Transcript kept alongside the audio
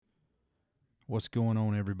What's going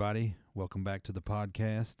on, everybody? Welcome back to the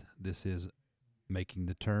podcast. This is Making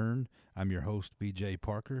the Turn. I'm your host, BJ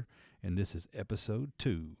Parker, and this is episode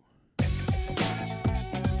 2.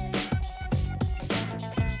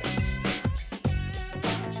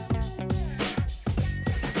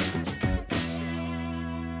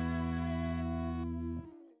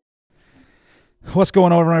 What's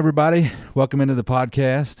going on, everybody? Welcome into the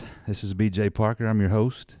podcast. This is BJ Parker. I'm your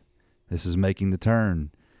host. This is Making the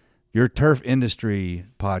Turn, your turf industry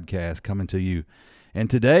podcast coming to you. And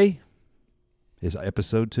today is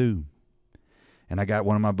episode 2. And I got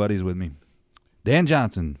one of my buddies with me, Dan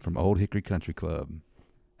Johnson from Old Hickory Country Club.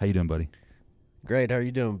 How you doing, buddy? Great. How are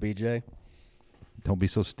you doing, BJ? Don't be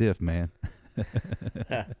so stiff, man.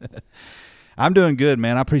 I'm doing good,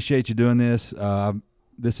 man. I appreciate you doing this.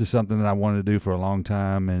 This is something that I wanted to do for a long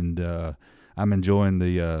time, and I'm enjoying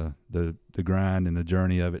the grind and the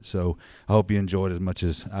journey of it. So I hope you enjoy it as much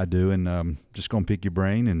as I do, and just going to pick your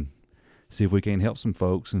brain and see if we can help some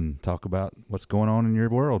folks and talk about what's going on in your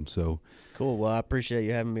world. So cool. Well, I appreciate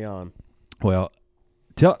you having me on. Well,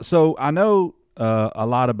 so I know a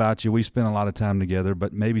lot about you. We spend a lot of time together,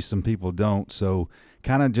 but maybe some people don't. So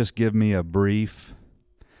kind of just give me a brief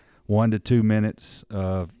 1 to 2 minutes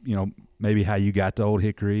of, maybe how you got to Old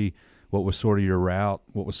Hickory, what was sort of your route,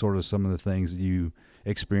 what was sort of some of the things that you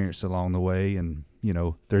experienced along the way, and,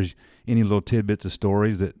 there's any little tidbits of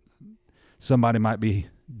stories that somebody might be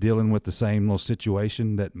dealing with the same little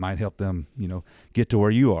situation that might help them, get to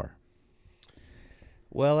where you are.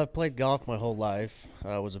 Well, I've played golf my whole life.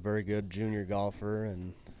 I was a very good junior golfer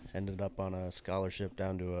and ended up on a scholarship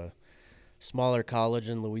down to a smaller college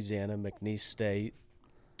in Louisiana, McNeese State.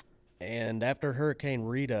 And after Hurricane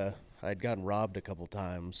Rita, I'd gotten robbed a couple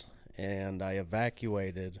times, and I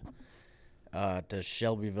evacuated to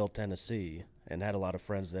Shelbyville, Tennessee, and had a lot of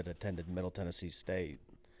friends that attended Middle Tennessee State,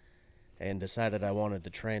 and decided I wanted to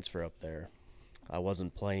transfer up there. I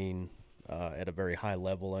wasn't playing at a very high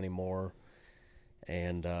level anymore,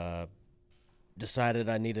 and decided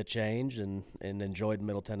I need a change, and enjoyed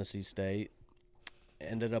Middle Tennessee State.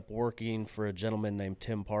 Ended up working for a gentleman named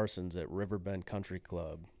Tim Parsons at Riverbend Country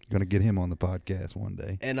Club. Going to get him on the podcast one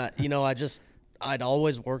day. And I'd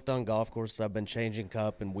always worked on golf courses. I've been changing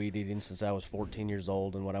cup and weed eating since I was 14 years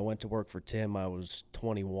old. And when I went to work for Tim, I was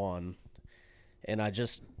 21. And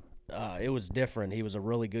it was different. He was a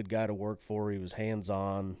really good guy to work for. He was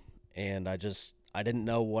hands-on. And I didn't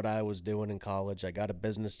know what I was doing in college. I got a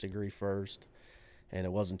business degree first. And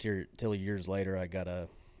it wasn't till years later I got a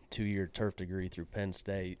 2-year turf degree through Penn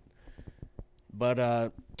State.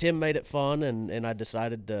 But Tim made it fun, and I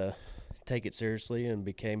decided to take it seriously and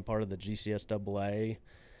became part of the GCSAA,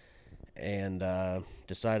 and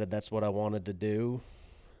decided that's what I wanted to do,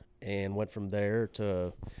 and went from there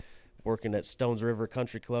to working at Stones River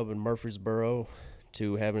Country Club in Murfreesboro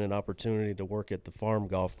to having an opportunity to work at the Farm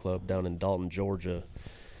Golf Club down in Dalton, Georgia.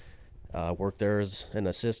 Worked there as an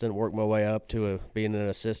assistant, worked my way up to being an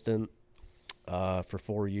assistant for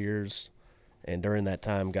 4 years. And during that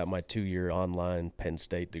time, got my 2-year online Penn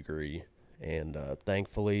State degree. And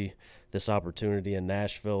thankfully, this opportunity in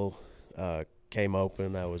Nashville came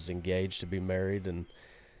open. I was engaged to be married, and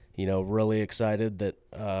really excited that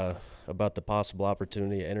about the possible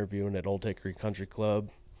opportunity of interviewing at Old Hickory Country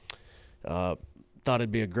Club. Thought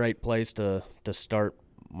it'd be a great place to start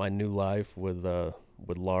my new life with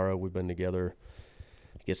Laura. We've been together,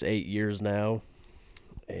 I guess, 8 years now,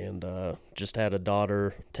 and just had a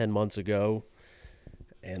daughter 10 months ago.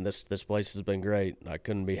 And this place has been great. I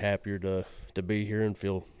couldn't be happier to be here and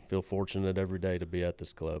feel fortunate every day to be at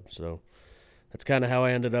this club. So that's kind of how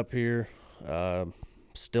I ended up here.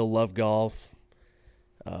 Still love golf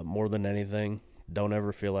more than anything. Don't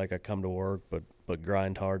ever feel like I come to work, but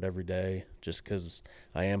grind hard every day just because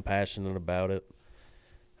I am passionate about it.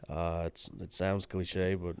 It sounds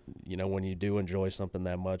cliche, but when you do enjoy something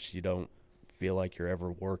that much, you don't feel like you're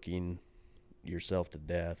ever working yourself to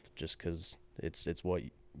death just because it's what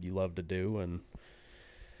you love to do. And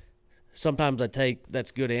sometimes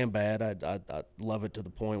that's good and bad. I love it to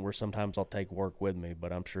the point where sometimes I'll take work with me,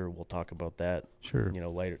 but I'm sure we'll talk about that Sure.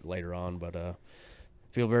 later on. But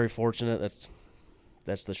feel very fortunate.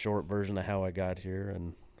 That's the short version of how I got here,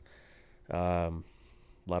 and a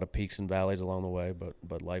lot of peaks and valleys along the way,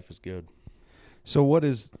 but life is good. So what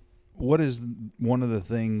is one of the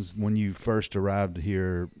things when you first arrived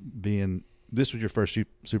here, this was your first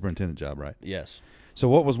superintendent job, right? Yes. So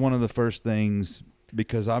what was one of the first things,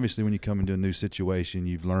 because obviously when you come into a new situation,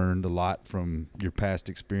 you've learned a lot from your past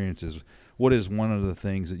experiences. What is one of the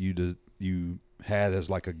things that you had as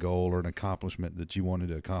like a goal or an accomplishment that you wanted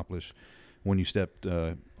to accomplish when you stepped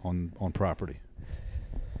on property?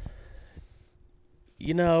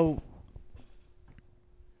 You know,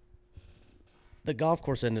 the golf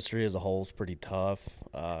course industry as a whole is pretty tough.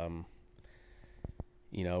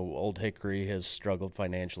 Old Hickory has struggled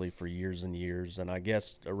financially for years and years, and I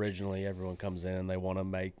guess originally everyone comes in and they want to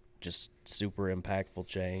make just super impactful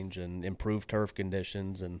change and improve turf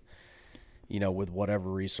conditions, and with whatever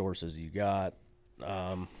resources you got.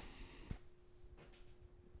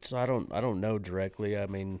 So I don't know directly. I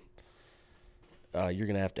mean, you're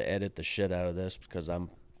gonna have to edit the shit out of this because I'm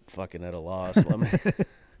fucking at a loss. Let me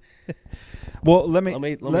Well, let me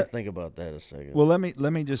think about that a second. Well, let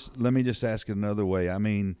me just ask it another way. I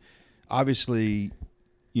mean, obviously,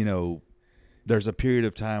 there's a period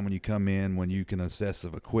of time when you come in when you can assess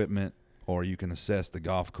the equipment, or you can assess the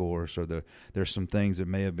golf course, or there's some things that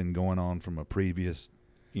may have been going on from a previous,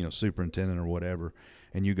 superintendent or whatever,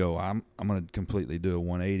 and you go, I'm going to completely do a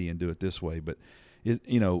 180 and do it this way. But Did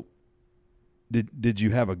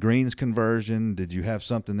you have a greens conversion? Did you have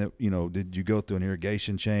something that Did you go through an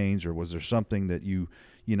irrigation change, or was there something that you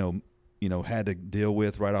had to deal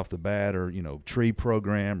with right off the bat, or tree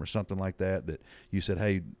program or something like that you said,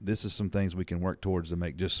 hey, this is some things we can work towards to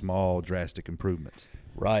make just small, drastic improvements?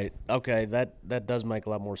 Right. Okay. That does make a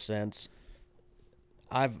lot more sense.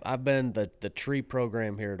 I've been the tree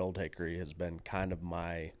program here at Old Hickory has been kind of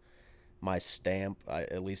my stamp,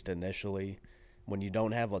 at least initially. When you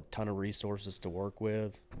don't have a ton of resources to work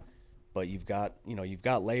with, but you've got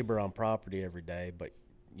labor on property every day, but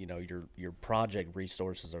your project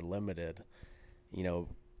resources are limited.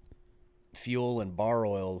 Fuel and bar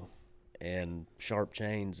oil and sharp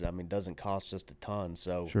chains, I mean, doesn't cost just a ton.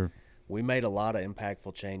 So sure. We made a lot of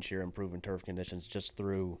impactful change here, improving turf conditions just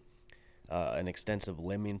through an extensive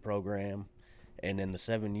limbing program. And in the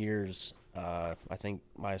 7 years, I think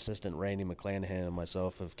my assistant Randy McClanahan and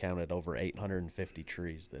myself have counted over 850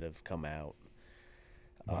 trees that have come out.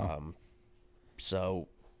 Wow. So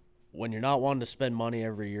when you're not wanting to spend money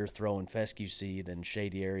every year throwing fescue seed in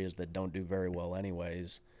shady areas that don't do very well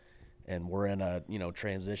anyways, and we're in a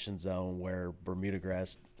transition zone where Bermuda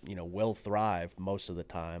grass will thrive most of the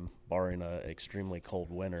time, barring an extremely cold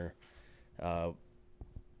winter.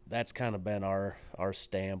 That's kind of been our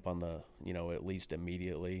stamp on the at least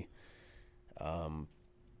immediately.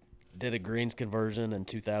 Did a greens conversion in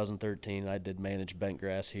 2013. I did manage bent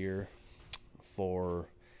grass here for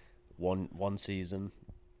one season.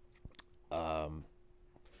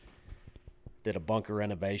 Did a bunker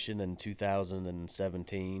renovation in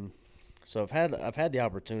 2017. So I've had the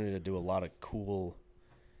opportunity to do a lot of cool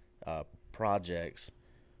projects,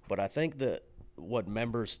 but I think that what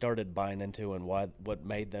members started buying into and what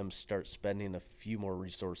made them start spending a few more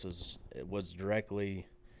resources, it was directly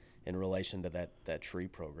in relation to that tree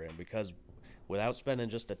program, because without spending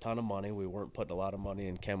just a ton of money, we weren't putting a lot of money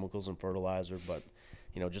in chemicals and fertilizer, but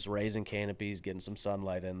just raising canopies, getting some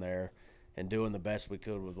sunlight in there, and doing the best we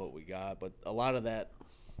could with what we got. But a lot of that,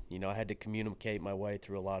 I had to communicate my way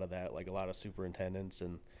through a lot of that, like a lot of superintendents,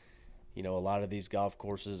 and a lot of these golf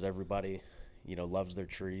courses, everybody loves their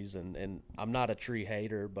trees, and I'm not a tree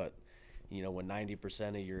hater, but when 90%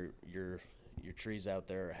 of your trees out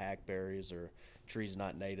there are hackberries or trees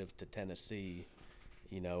not native to Tennessee,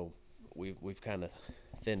 we've kind of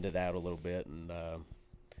thinned it out a little bit. And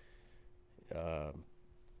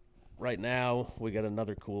right now we got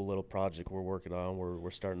another cool little project we're working on.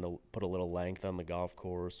 We're starting to put a little length on the golf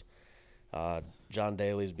course. John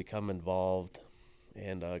Daly's become involved,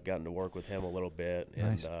 and gotten to work with him a little bit.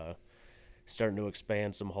 Nice. And starting to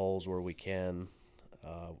expand some holes where we can,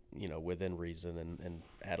 within reason, and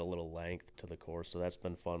add a little length to the course. So that's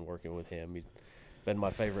been fun working with him. He's been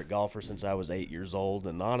my favorite golfer since I was 8 years old,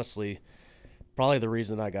 and honestly, probably the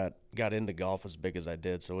reason I got into golf as big as I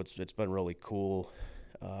did. So it's been really cool,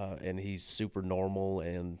 and he's super normal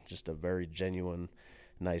and just a very genuine,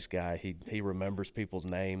 nice guy. He remembers people's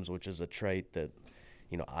names, which is a trait that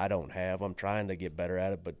I don't have. I'm trying to get better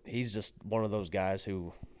at it, but he's just one of those guys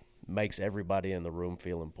who makes everybody in the room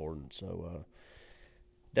feel important. So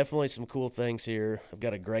definitely some cool things here. I've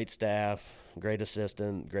got a great staff, great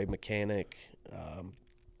assistant, great mechanic,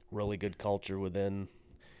 really good culture within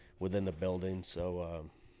the building. So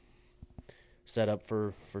set up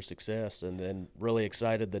for success, and really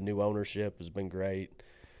excited. The new ownership has been great.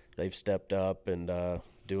 They've stepped up and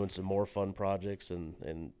doing some more fun projects,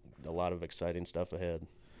 and a lot of exciting stuff ahead.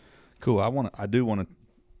 Cool. I do want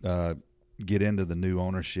to get into the new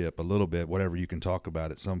ownership a little bit, whatever you can talk about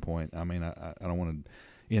at some point. I mean, I don't want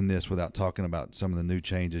to end this without talking about some of the new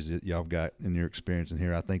changes that y'all got in your experience in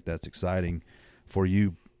here. I think that's exciting for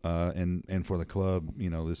you and for the club.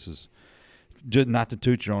 This is just not to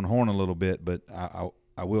toot your own horn a little bit, but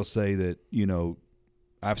I will say that,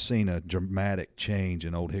 I've seen a dramatic change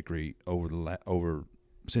in Old Hickory over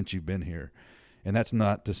since you've been here, and that's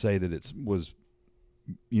not to say that it was,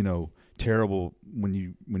 terrible when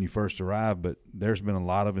you first arrived, but there's been a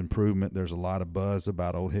lot of improvement. There's a lot of buzz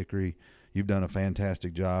about Old Hickory. You've done a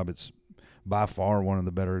fantastic job. It's by far one of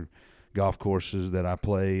the better golf courses that I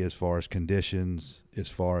play as far as conditions, as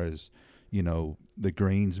far as, the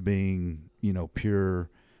greens being, pure.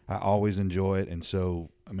 I always enjoy it. And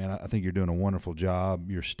so, I think you're doing a wonderful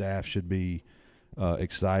job. Your staff should be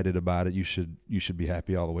excited about it. You should be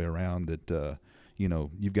happy all the way around that,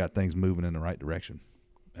 you've got things moving in the right direction.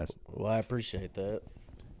 Well, I appreciate that.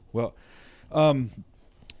 Well,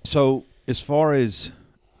 so as far as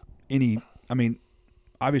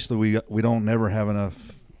obviously we don't never have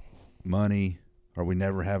enough money, or we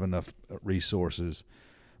never have enough resources,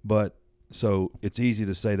 but so it's easy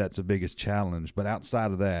to say that's the biggest challenge. But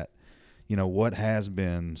outside of that, what has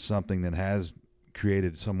been something that has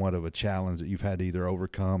created somewhat of a challenge that you've had to either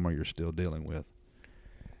overcome or you're still dealing with?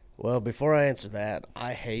 Well, before I answer that,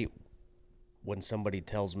 I hate when somebody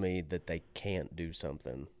tells me that they can't do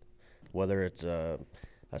something, whether it's a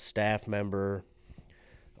staff member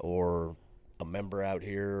or a member out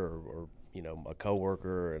here, or a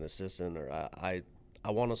coworker or an assistant, or I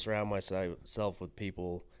want to surround myself with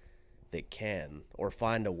people that can, or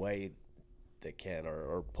find a way that can,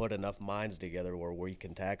 or put enough minds together where we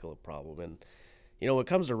can tackle a problem. And when it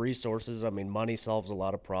comes to resources, money solves a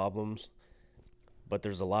lot of problems, but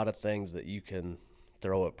there's a lot of things that you can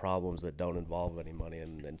throw at problems that don't involve any money,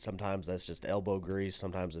 and sometimes that's just elbow grease,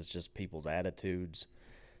 sometimes it's just people's attitudes.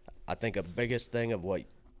 I think a biggest thing of what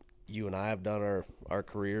you and I have done our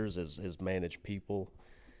careers is manage people.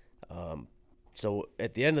 So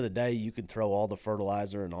at the end of the day, you can throw all the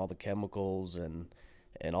fertilizer and all the chemicals and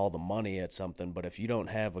all the money at something, but if you don't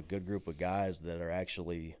have a good group of guys that are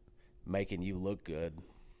actually making you look good.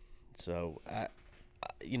 So a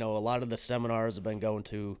lot of the seminars I've been going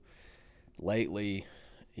to lately,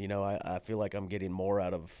 I feel like I'm getting more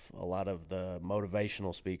out of a lot of the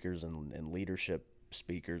motivational speakers and leadership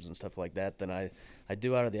speakers and stuff like that than I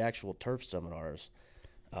do out of the actual turf seminars.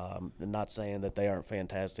 I'm not saying that they aren't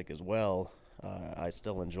fantastic as well. I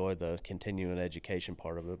still enjoy the continuing education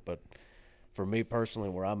part of it, but for me personally,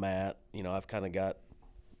 where I'm at, I've kind of got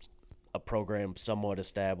a program somewhat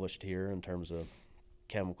established here in terms of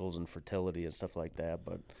chemicals and fertility and stuff like that,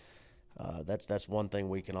 but that's one thing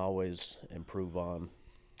we can always improve on,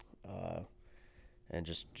 and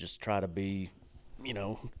just try to be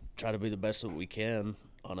the best that we can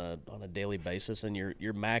on a daily basis. And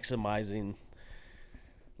you're maximizing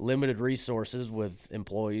limited resources with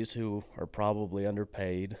employees who are probably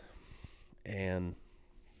underpaid and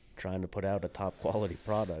trying to put out a top quality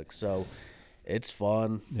product. So it's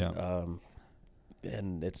fun. Yeah.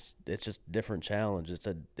 And it's just a different challenge.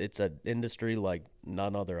 It's an industry like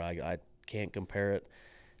none other. I can't compare it.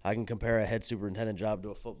 I can compare a head superintendent job to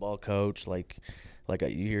a football coach, like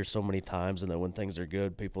you hear so many times, and then when things are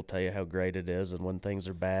good, people tell you how great it is, and when things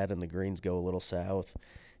are bad and the greens go a little south,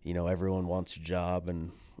 everyone wants your job,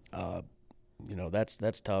 and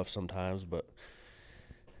that's tough sometimes, but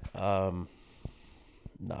no,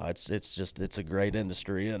 it's a great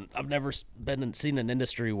industry, and I've never seen an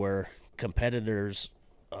industry where competitors,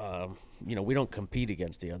 we don't compete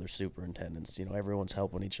against the other superintendents. Everyone's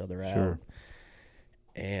helping each other out. Sure.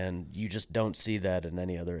 And you just don't see that in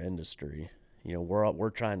any other industry. We're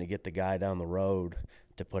trying to get the guy down the road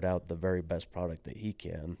to put out the very best product that he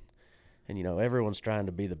can. And, everyone's trying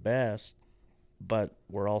to be the best, but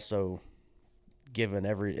we're also given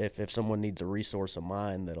if someone needs a resource of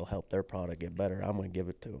mine that'll help their product get better, I'm going to give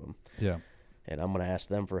it to them. Yeah. And I'm going to ask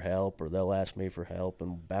them for help, or they'll ask me for help,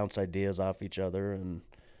 and bounce ideas off each other, and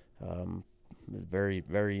very,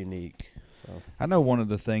 very unique. So. I know one of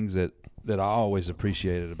the things that I always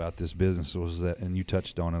appreciated about this business was that, and you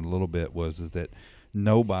touched on it a little bit, is that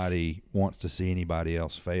nobody wants to see anybody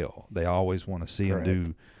else fail. They always want to see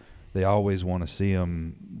Correct. They always want to see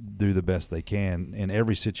them do the best they can, and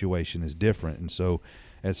every situation is different. And so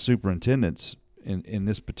as superintendents in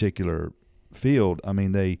this particular field,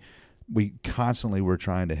 we constantly were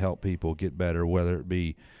trying to help people get better, whether it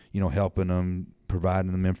be, helping them,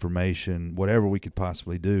 providing them information, whatever we could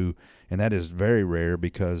possibly do. And that is very rare,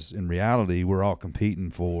 because in reality, we're all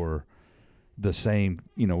competing for the same,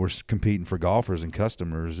 we're competing for golfers and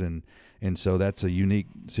customers. And so that's a unique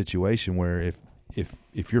situation where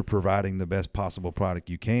if you're providing the best possible product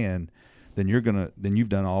you can, then you've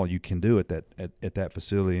done all you can do at that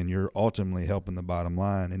facility, and you're ultimately helping the bottom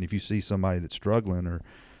line. And if you see somebody that's struggling,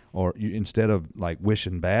 or you, instead of like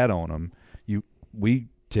wishing bad on them, we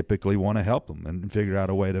typically want to help them and figure out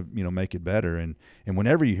a way to, make it better. And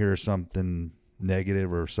whenever you hear something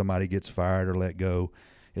negative or somebody gets fired or let go,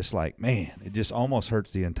 it's like, man, it just almost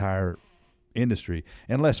hurts the entire industry,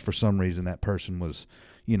 unless for some reason that person was,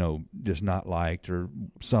 just not liked or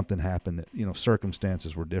something happened that,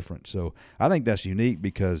 circumstances were different. So I think that's unique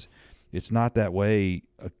because it's not that way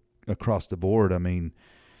across the board. I mean,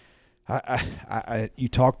 you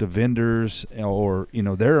talk to vendors, or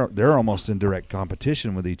they're almost in direct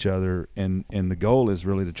competition with each other, and the goal is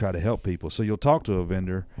really to try to help people. So you'll talk to a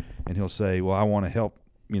vendor, and he'll say, "Well, I want to help.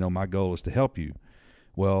 My goal is to help you."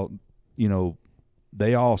 Well,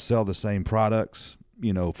 they all sell the same products.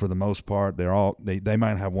 For the most part, they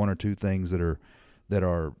might have one or two things that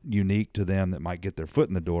are unique to them that might get their foot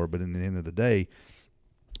in the door. But in the end of the day,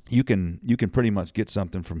 you can pretty much get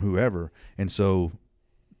something from whoever, and so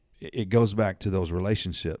it goes back to those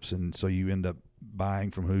relationships. And so you end up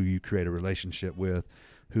buying from who you create a relationship with,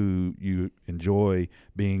 who you enjoy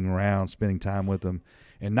being around, spending time with them,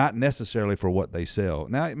 and not necessarily for what they sell.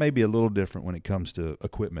 Now, it may be a little different when it comes to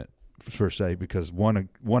equipment, per se, because one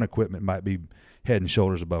equipment might be head and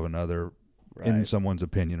shoulders above another, right, in someone's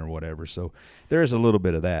opinion or whatever. So there is a little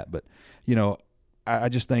bit of that. But, I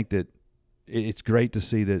just think that it's great to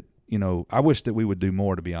see that, I wish that we would do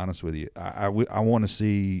more, to be honest with you. I want to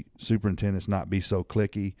see superintendents not be so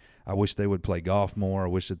cliquey. I wish they would play golf more. I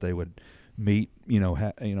wish that they would meet,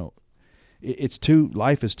 life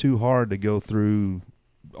is too hard to go through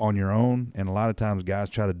on your own. And a lot of times guys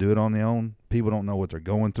try to do it on their own. People don't know what they're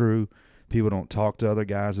going through. People don't talk to other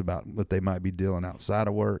guys about what they might be dealing outside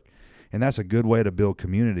of work. And that's a good way to build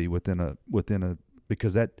community within a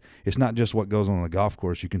because that it's not just what goes on the golf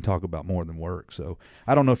course. You can talk about more than work. So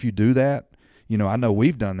I don't know if you do that. I know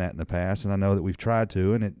we've done that in the past, and I know that we've tried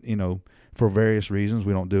to, and it, for various reasons,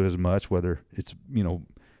 we don't do it as much, whether it's,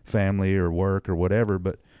 family or work or whatever.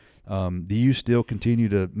 But do you still continue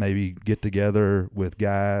to maybe get together with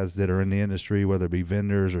guys that are in the industry, whether it be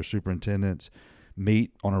vendors or superintendents,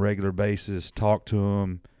 meet on a regular basis, talk to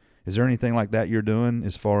them? Is there anything like that you're doing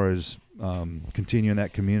as far as continuing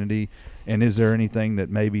that community? And is there anything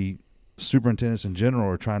that maybe superintendents in general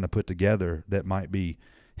are trying to put together that might be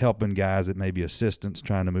helping guys that may be assistants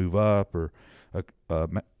trying to move up, or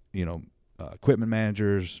equipment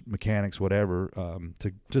managers, mechanics, whatever,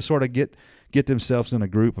 to sort of get themselves in a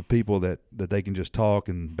group of people that they can just talk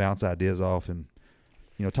and bounce ideas off, and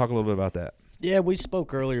talk a little bit about that? Yeah, we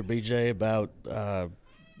spoke earlier, BJ, about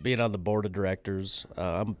being on the board of directors.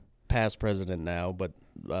 I'm past president now, but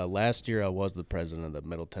last year I was the president of the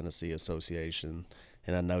Middle Tennessee Association,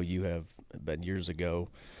 and I know you have been years ago.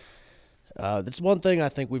 That's one thing I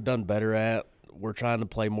think we've done better at. We're trying to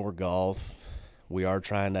play more golf. We are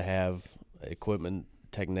trying to have equipment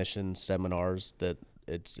technician seminars that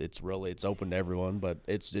it's open to everyone, but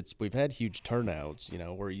we've had huge turnouts,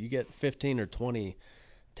 where you get 15 or 20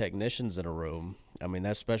 technicians in a room. I mean,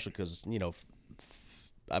 that's special because,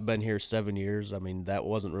 I've been here 7 years. I mean, that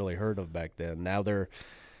wasn't really heard of back then. Now the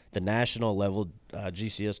national level,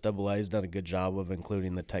 GCSAA has done a good job of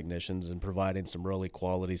including the technicians and providing some really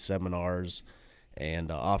quality seminars and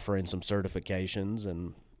offering some certifications.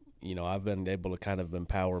 And, I've been able to kind of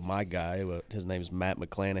empower my guy. His name's Matt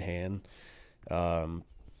McClanahan, and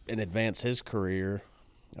advance his career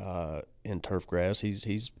in turfgrass.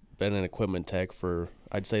 He's been an equipment tech for,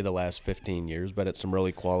 I'd say, the last 15 years, but at some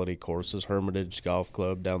really quality courses, Hermitage Golf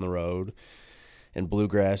Club down the road, and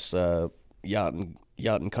Bluegrass Yacht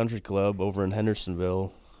and Country Club over in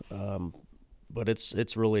Hendersonville. But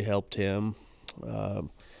it's really helped him.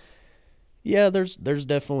 Yeah, there's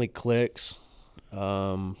definitely cliques.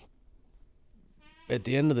 At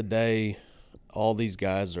the end of the day, all these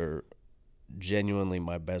guys are genuinely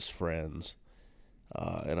my best friends.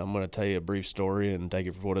 And I'm going to tell you a brief story and take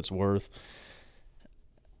it for what it's worth.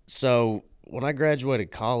 So when I graduated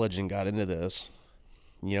college and got into this,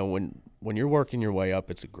 when you're working your way up,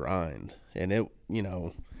 it's a grind. And it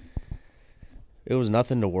was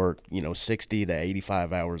nothing to work, 60 to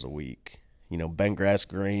 85 hours a week. Bent grass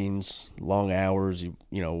greens, long hours,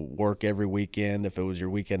 work every weekend. If it was your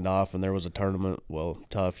weekend off and there was a tournament, well,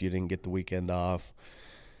 tough, you didn't get the weekend off.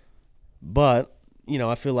 But,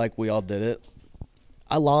 I feel like we all did it.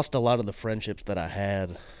 I lost a lot of the friendships that I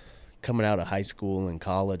had coming out of high school and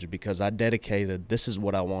college because this is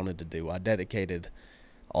what I wanted to do. I dedicated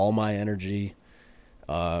all my energy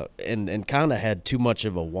and kind of had too much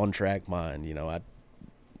of a one-track mind. I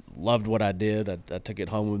loved what I did. I took it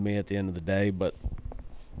home with me at the end of the day. But,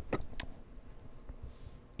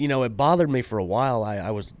 it bothered me for a while.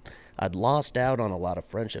 I'd lost out on a lot of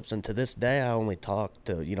friendships. And to this day, I only talk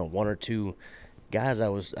to, one or two guys I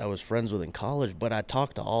was friends with in college, but I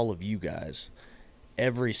talked to all of you guys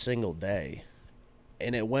every single day.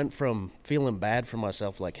 And it went from feeling bad for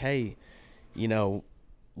myself, like, hey, you know,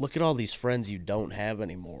 look at all these friends you don't have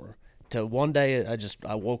anymore, to one day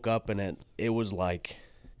I woke up and it was like,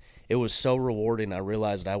 it was so rewarding. I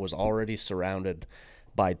realized I was already surrounded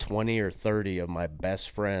by 20 or 30 of my best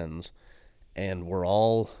friends, and we're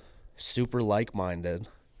all super like-minded.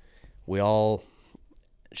 We all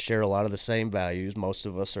share a lot of the same values. Most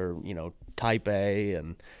of us are, type A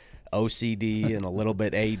and OCD and a little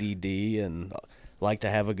bit ADD and like to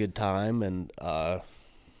have a good time. And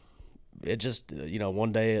it just,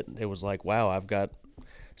 one day it was like, wow, I've got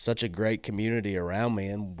such a great community around me,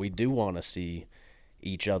 and we do want to see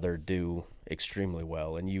each other do extremely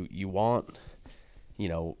well. And you want,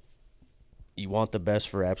 you want the best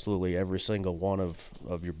for absolutely every single one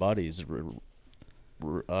of your buddies,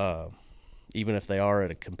 even if they are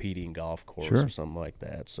at a competing golf course Sure. or something like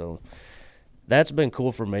that. So that's been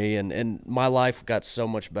cool for me, and my life got so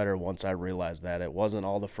much better once I realized that. It wasn't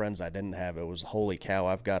all the friends I didn't have. It was, holy cow,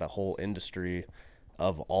 I've got a whole industry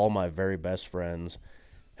of all my very best friends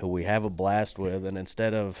who we have a blast with. And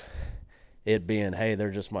instead of it being, hey, they're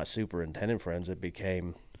just my superintendent friends, it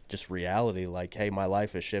became just reality, like, hey, my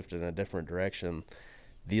life has shifted in a different direction.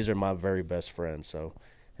 These are my very best friends. So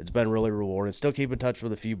it's been really rewarding. Still keep in touch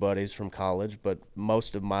with a few buddies from college, but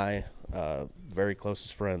most of my very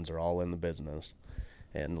closest friends are all in the business.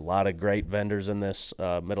 And a lot of great vendors in this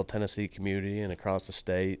Middle Tennessee community and across the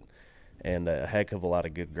state, and a heck of a lot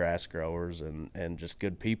of good grass growers and just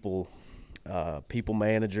good people, people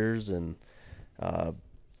managers, and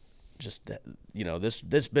just,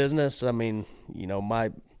 this business. I mean,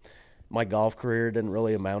 my golf career didn't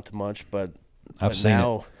really amount to much, but I've seen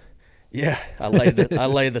now, yeah, I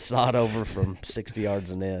lay the sod over from 60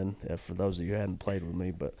 yards and in. For those of you who hadn't played with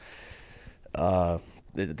me, but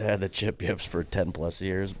they had the chip yips for 10 plus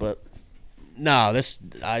years. But no,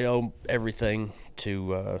 I owe everything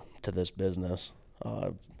to this business.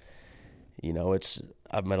 I've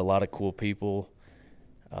met a lot of cool people.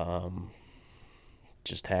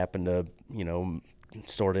 Just happened to,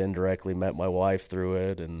 sort of indirectly met my wife through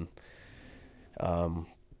it, and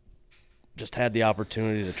just had the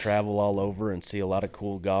opportunity to travel all over and see a lot of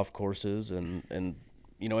cool golf courses. And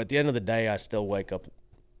at the end of the day, I still wake up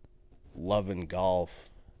loving golf.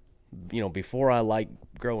 Before I like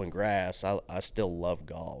growing grass, I still love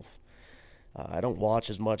golf. I don't watch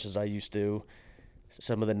as much as I used to.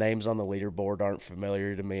 Some of the names on the leaderboard aren't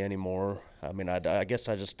familiar to me anymore. I mean, I guess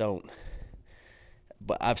I just don't.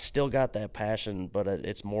 But I've still got that passion, but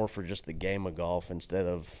it's more for just the game of golf instead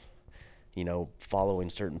of, following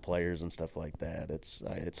certain players and stuff like that.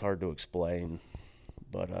 It's hard to explain,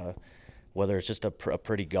 but whether it's just a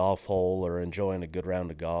pretty golf hole or enjoying a good round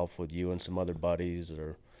of golf with you and some other buddies,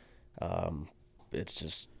 or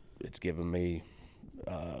it's given me,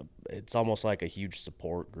 it's almost like a huge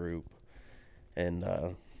support group, and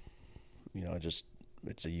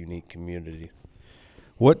it's a unique community.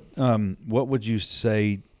 What would you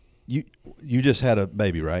say? You just had a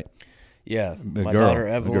baby, right? Yeah, my girl, daughter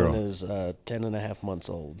a Evelyn girl. is 10 and a half months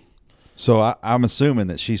old. So I'm assuming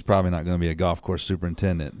that she's probably not going to be a golf course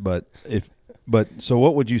superintendent. So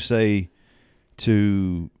what would you say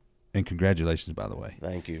to? And congratulations, by the way.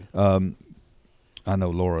 Thank you. I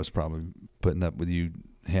know Laura's probably putting up with you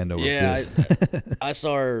hand over Yeah, fist. I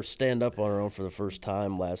saw her stand up on her own for the first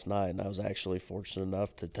time last night, and I was actually fortunate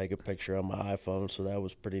enough to take a picture on my iPhone, so that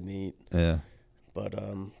was pretty neat. Yeah. But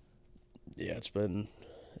yeah, it's been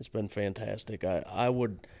fantastic. I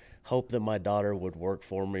would hope that my daughter would work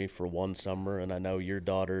for me for one summer, and I know your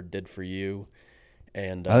daughter did for you.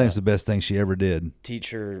 And I think it's the best thing she ever did.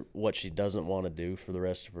 teach her what she doesn't want to do for the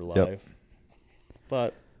rest of her life. Yep.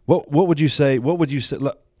 But What would you say? What would you say?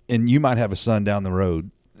 And you might have a son down the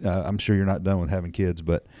road. I'm sure you're not done with having kids,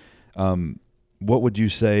 but what would you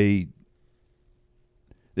say?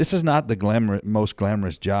 This is not the most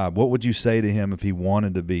glamorous job. What would you say to him if he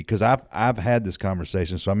wanted to be? Because I've had this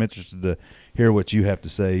conversation, so I'm interested to hear what you have to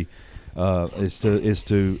say. Is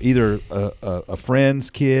to either a friend's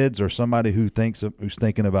kids or somebody who's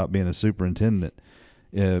thinking about being a superintendent.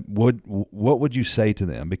 What would you say to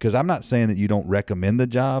them? Because I'm not saying that you don't recommend the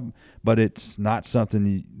job, but it's not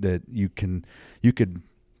something that you could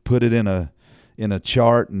put it in a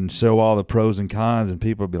chart and show all the pros and cons, and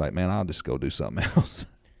people would be like, man, I'll just go do something else.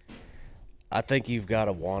 I think you've got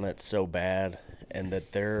to want it so bad, and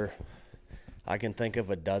that I can think of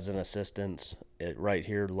a dozen assistants right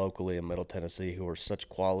here locally in Middle Tennessee who are such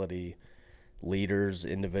quality leaders,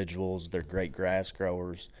 individuals. They're great grass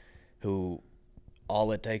growers who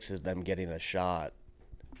all it takes is them getting a shot,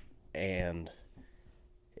 and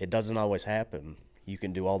it doesn't always happen. You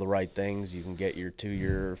can do all the right things. You can get your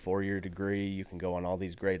 2-year, 4-year degree. You can go on all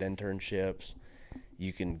these great internships.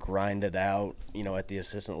 You can grind it out, at the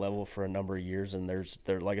assistant level for a number of years. And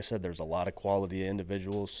like I said, there's a lot of quality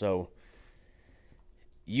individuals. So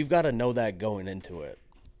you've got to know that going into it.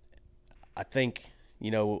 I think,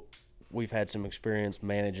 we've had some experience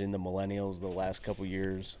managing the millennials the last couple of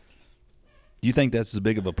years. You think that's as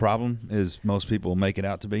big of a problem as most people make it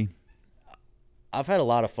out to be? I've had a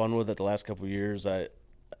lot of fun with it the last couple of years. I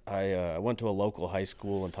went to a local high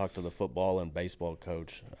school and talked to the football and baseball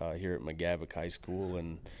coach here at McGavock High School,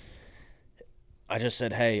 and I just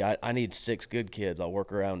said, hey, I need 6 good kids. I'll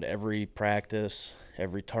work around every practice,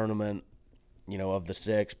 every tournament. Of the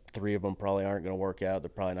 6, 3 of them probably aren't going to work out. They're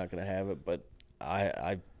probably not going to have it, but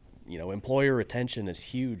employer retention is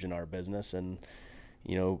huge in our business, and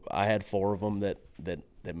I had 4 of them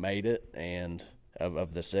that made it, and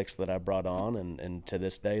of the 6 that I brought on, and to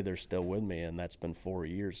this day they're still with me, and that's been 4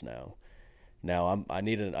 years now. Now I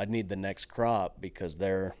need the next crop, because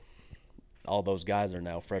all those guys are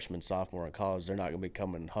now freshmen, sophomore in college. They're not going to be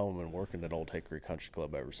coming home and working at Old Hickory Country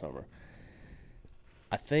Club every summer.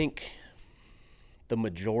 I think the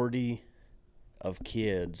majority of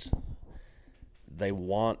kids, they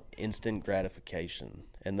want instant gratification,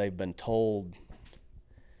 and they've been told,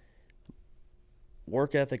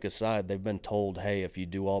 work ethic aside, they've been told, hey, if you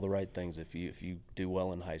do all the right things, if you do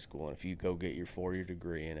well in high school, and if you go get your 4-year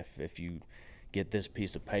degree, and if you get this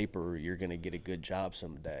piece of paper, you're going to get a good job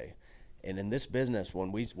someday. And in this business,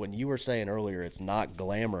 when you were saying earlier it's not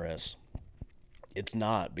glamorous, it's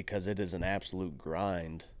not, because it is an absolute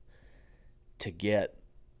grind to get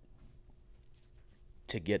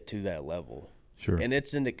to that level. Sure. And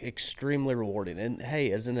it's an extremely rewarding. And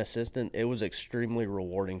hey, as an assistant, it was extremely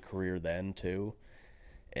rewarding career then too.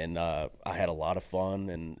 And I had a lot of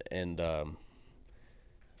fun.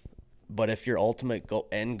 But if your ultimate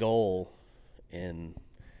end goal in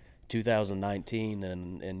 2019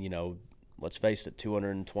 and let's face it,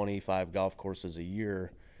 225 golf courses a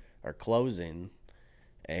year are closing,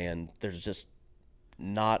 and there's just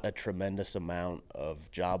not a tremendous amount of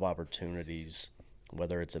job opportunities,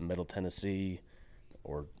 whether it's in Middle Tennessee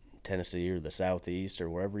or the Southeast or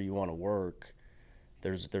wherever you want to work.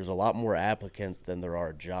 There's a lot more applicants than there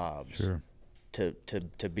are jobs. Sure.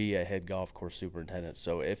 to be a head golf course superintendent.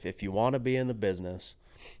 So if you want to be in the business,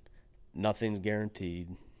 nothing's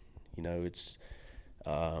guaranteed. It's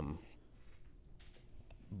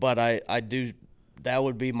but I do, that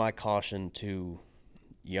would be my caution to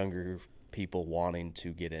younger people wanting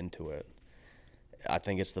to get into it. I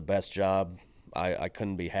think it's the best job. I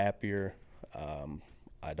couldn't be happier.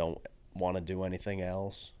 I don't want to do anything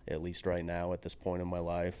else, at least right now at this point in my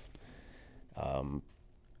life.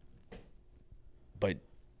 But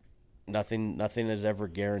nothing is ever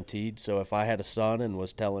guaranteed. So if I had a son and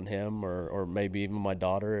was telling him, or maybe even my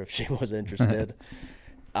daughter, if she was interested,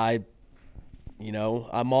 I'm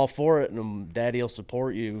all for it, and Daddy will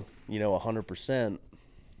support you, 100%.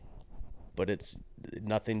 But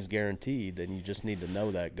nothing's guaranteed, and you just need to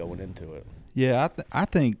know that going into it. Yeah, I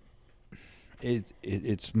think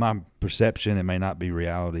it's my perception. It may not be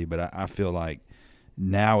reality, but I feel like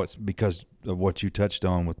now it's because of what you touched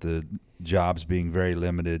on with the jobs being very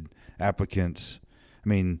limited, applicants. I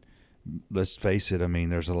mean, let's face it. I mean,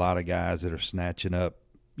 there's a lot of guys that are snatching up,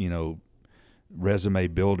 resume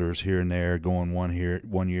builders here and there, going 1 year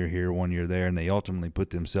here, 1 year there, and they ultimately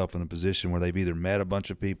put themselves in a position where they've either met a bunch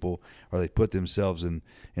of people or they put themselves in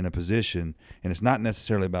a position, and it's not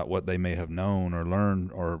necessarily about what they may have known or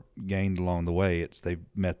learned or gained along the way. It's they've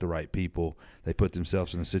met the right people. They put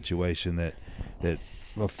themselves in a situation that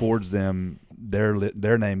affords them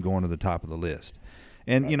their name going to the top of the list.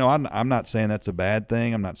 And I'm not saying that's a bad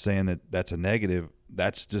thing. I'm not saying that that's a negative.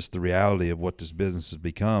 That's just the reality of what this business has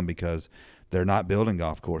become, because they're not building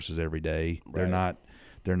golf courses every day. Right.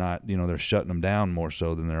 They're not, they're shutting them down more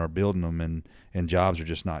so than they are building them, and jobs are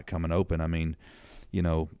just not coming open. I mean,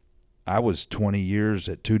 I was 20 years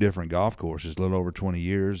at 2 different golf courses, a little over 20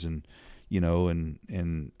 years. And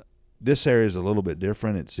this area is a little bit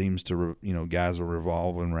different. It seems to, guys will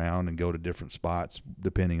revolve around and go to different spots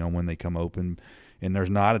depending on when they come open. And there's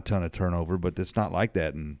not a ton of turnover, but it's not like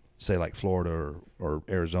that in, say, like Florida or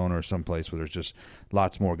Arizona or someplace where there's just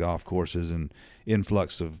lots more golf courses and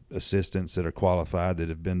influx of assistants that are qualified that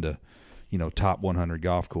have been to, top 100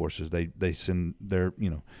 golf courses. They send their,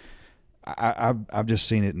 I've just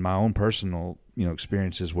seen it in my own personal,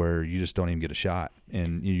 experiences where you just don't even get a shot,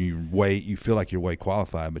 and you feel like you're way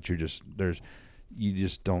qualified, but you just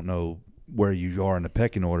don't know where you are in the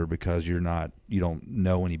pecking order because you don't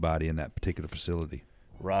know anybody in that particular facility.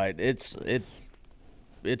 Right.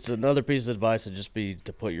 it's another piece of advice to just be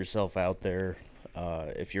to put yourself out there.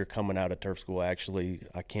 If you're coming out of turf school, actually,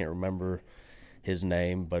 I can't remember his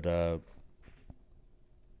name, but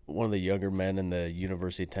one of the younger men in the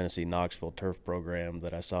University of Tennessee Knoxville turf program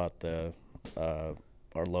that I saw at the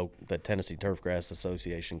Tennessee Turfgrass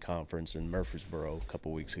Association conference in Murfreesboro a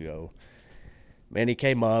couple weeks ago. Man, he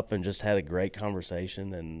came up and just had a great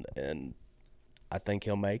conversation, and I think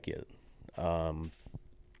he'll make it.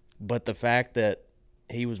 But the fact that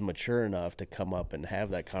he was mature enough to come up and have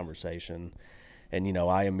that conversation, and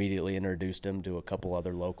I immediately introduced him to a couple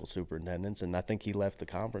other local superintendents, and I think he left the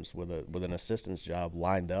conference with an assistant's job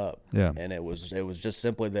lined up. Yeah. And it was just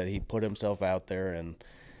simply that he put himself out there, and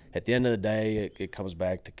at the end of the day, it comes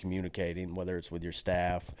back to communicating, whether it's with your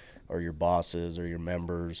staff or your bosses or your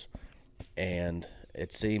members. And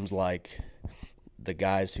it seems like the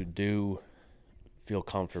guys who do feel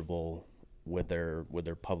comfortable with their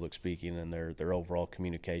public speaking and their overall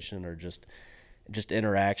communication, or just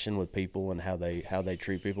interaction with people and how they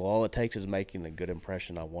treat people. All it takes is making a good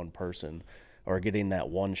impression on one person, or getting that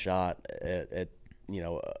one shot at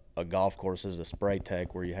a golf course as a spray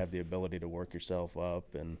tech where you have the ability to work yourself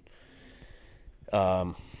up. And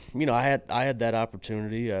I had that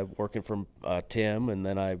opportunity working for Tim, and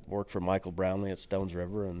then I worked for Michael Brownlee at Stones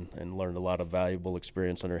River and learned a lot of valuable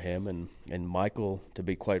experience under him. And Michael, to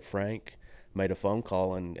be quite frank, made a phone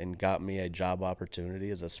call and got me a job opportunity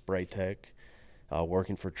as a spray tech,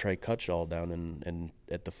 working for Trey Cutshall down in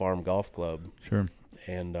at the Farm Golf Club. Sure.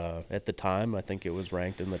 And at the time, I think it was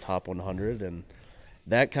ranked in the top 100, and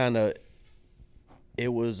that kind of, it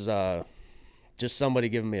was just somebody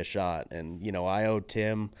giving me a shot. And I owe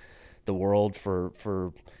Tim the world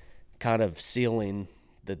for kind of sealing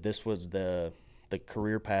that this was the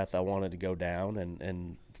career path I wanted to go down,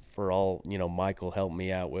 and for all Michael helped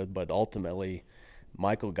me out with. But ultimately,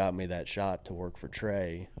 Michael got me that shot to work for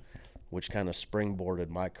Trey, which kind of springboarded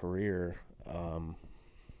my career.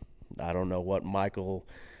 I don't know what Michael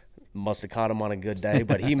must have caught him on a good day,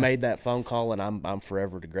 but he made that phone call, and I'm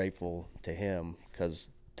forever grateful to him, because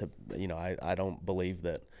I don't believe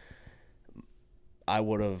that I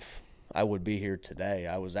would be here today.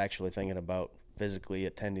 I was actually thinking about physically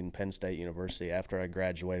attending Penn State University after I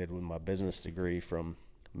graduated with my business degree from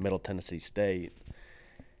Middle Tennessee State,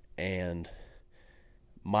 and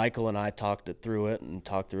Michael and I talked through it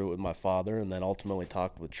with my father, and then ultimately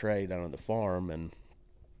talked with Trey down at the farm, and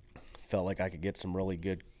felt like I could get some really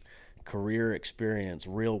good career experience,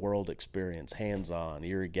 real world experience, hands-on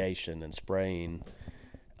irrigation and spraying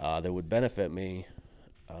that would benefit me.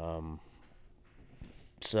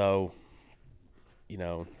 So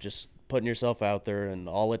just putting yourself out there, and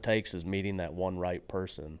all it takes is meeting that one right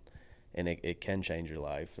person, and it can change your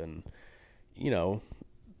life. And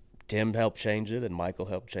Tim helped change it, and Michael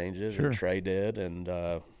helped change it. Sure. And Trey did, and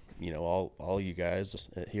all you guys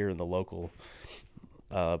here in the local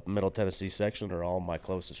Middle Tennessee section are all my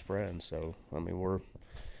closest friends. So I mean, we're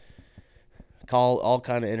all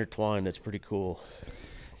kind of intertwined. It's pretty cool.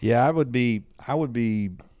 Yeah, I would be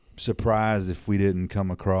surprised if we didn't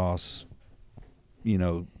come across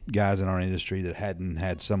guys in our industry that hadn't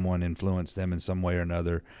had someone influence them in some way or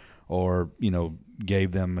another, or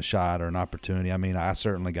gave them a shot or an opportunity. I mean, I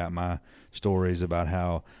certainly got my stories about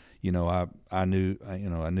how I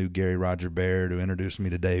knew Gary Roger Baird, who introduced me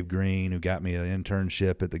to Dave Green, who got me an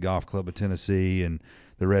internship at the Golf Club of Tennessee, and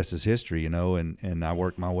the rest is history. And I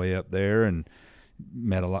worked my way up there and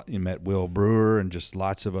met Will Brewer and just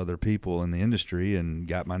lots of other people in the industry, and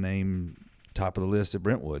got my name top of the list at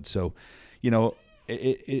Brentwood. So,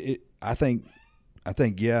 I think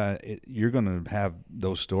you're going to have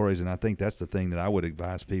those stories, and I think that's the thing that I would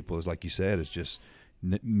advise people is, like you said, is just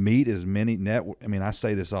meet as many I mean, I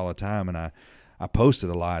say this all the time, and I post it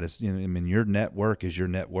a lot. It's your network is your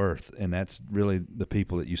net worth, and that's really the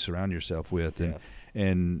people that you surround yourself with. Yeah.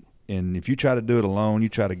 And if you try to do it alone, you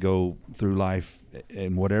try to go through life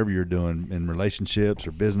and whatever you're doing in relationships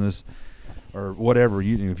or business or whatever,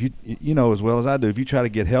 if you as well as I do, if you try to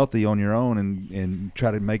get healthy on your own and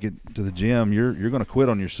try to make it to the gym, you're going to quit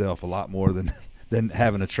on yourself a lot more than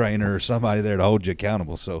having a trainer or somebody there to hold you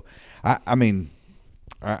accountable. So I'm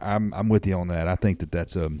with you on that. I think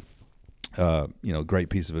that's a great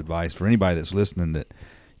piece of advice for anybody that's listening that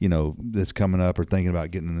that's coming up or thinking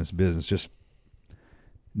about getting in this business. Just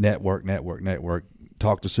network.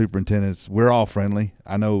 Talk to superintendents. We're all friendly.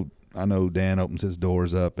 I know Dan opens his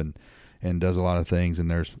doors up and does a lot of things, and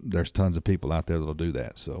there's tons of people out there that'll do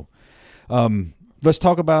that. So let's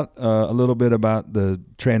talk about a little bit about the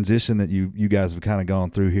transition that you guys have kind of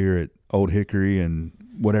gone through here at Old Hickory, and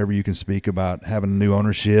whatever you can speak about having new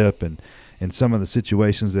ownership and and some of the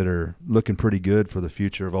situations that are looking pretty good for the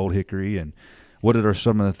future of Old Hickory, and what are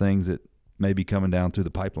some of the things that may be coming down through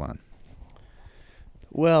the pipeline?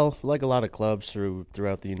 Well, like a lot of clubs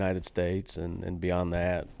throughout the United States and beyond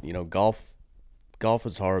that, golf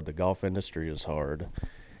is hard. The golf industry is hard,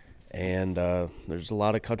 and there's a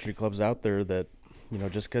lot of country clubs out there that,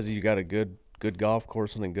 just because you got a good golf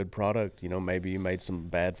course and a good product, maybe you made some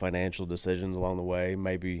bad financial decisions along the way.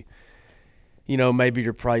 Maybe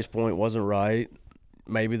your price point wasn't right.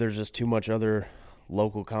 Maybe there's just too much other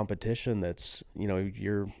local competition that's,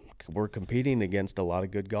 we're competing against a lot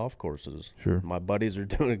of good golf courses. Sure. My buddies are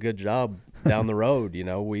doing a good job down the road.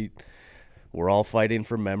 We're all fighting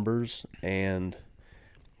for members, and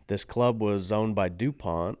this club was owned by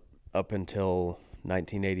DuPont up until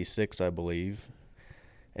 1986, I believe,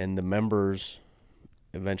 and the members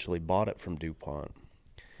eventually bought it from DuPont.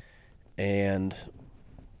 And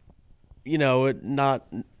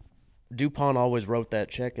DuPont always wrote that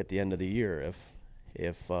check at the end of the year.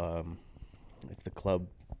 If the club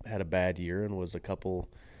had a bad year and was a couple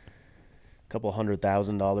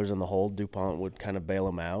 $100,000 in the hole, DuPont would kind of bail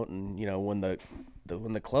them out. And when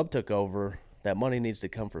the club took over, that money needs to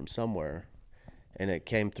come from somewhere, and it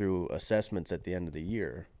came through assessments at the end of the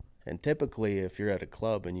year. And typically, if you're at a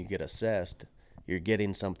club and you get assessed, you're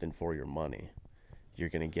getting something for your money. You're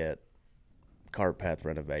going to get cart path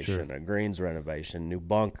renovation, Sure. a greens renovation, new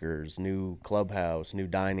bunkers, new clubhouse, new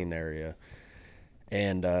dining area.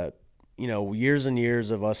 And, years and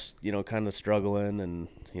years of us, kind of struggling, and,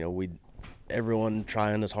 everyone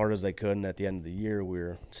trying as hard as they could. And at the end of the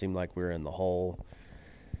year, seemed like we were in the hole.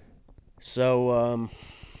 So,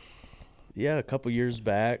 a couple years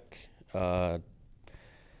back, 3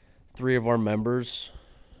 of our members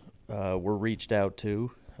were reached out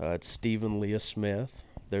to. It's Steve and Leah Smith.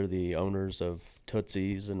 They're the owners of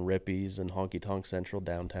Tootsie's and Rippy's and Honky Tonk Central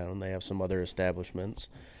downtown. They have some other establishments.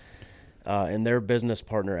 And their business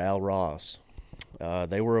partner, Al Ross.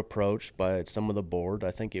 They were approached by some of the board.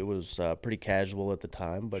 I think it was pretty casual at the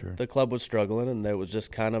time, but Sure. the club was struggling, and it was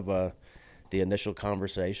just kind of the initial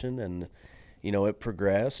conversation. And, it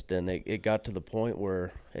progressed, and it got to the point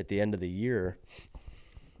where at the end of the year,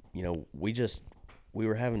 we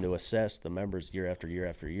were having to assess the members year after year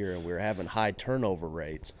after year, and we were having high turnover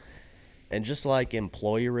rates. And just like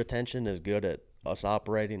employee retention is good at us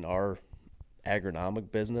operating our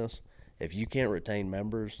agronomic business, if you can't retain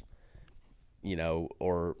members,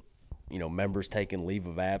 or members taking leave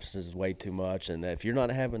of absence is way too much, and if you're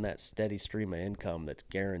not having that steady stream of income that's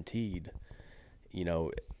guaranteed,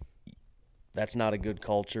 that's not a good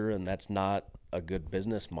culture, and that's not a good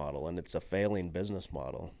business model, and it's a failing business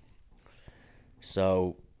model.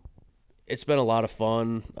 So it's been a lot of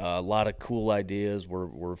fun, a lot of cool ideas.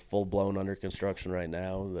 We're full blown under construction right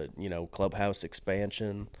now. Clubhouse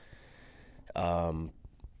expansion,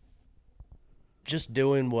 just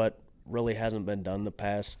doing what really hasn't been done the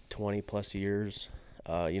past 20 plus years.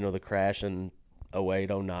 The crash in 08,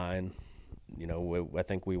 09. I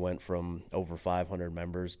think we went from over 500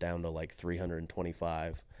 members down to like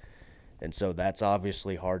 325. And so that's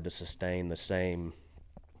obviously hard to sustain the same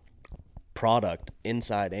product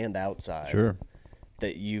inside and outside Sure.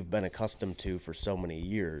 that you've been accustomed to for so many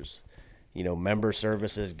years. Member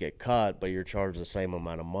services get cut, but you're charged the same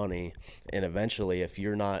amount of money. And eventually, if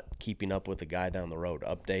you're not keeping up with the guy down the road,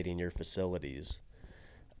 updating your facilities,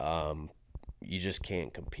 you just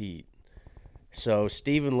can't compete. So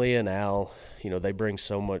Steve and Leah and Al, they bring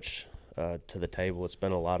so much to the table. It's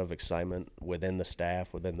been a lot of excitement within the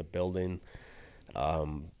staff, within the building,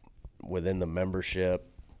 within the membership,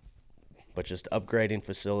 but just upgrading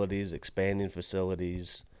facilities, expanding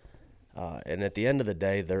facilities. And at the end of the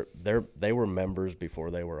day, they were members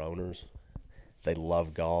before they were owners. They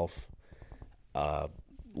love golf.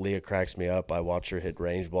 Leah cracks me up. I watch her hit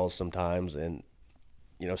range balls sometimes, and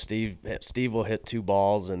Steve will hit 2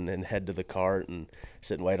 balls and head to the cart and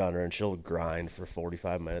sit and wait on her, and she'll grind for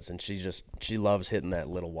 45 minutes, and she loves hitting that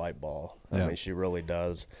little white ball. Yeah. I mean, she really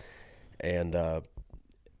does. And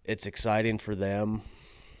it's exciting for them.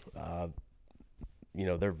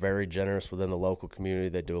 They're very generous within the local community.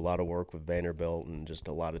 They do a lot of work with Vanderbilt and just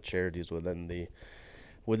a lot of charities within the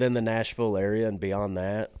Nashville area and beyond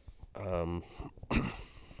that.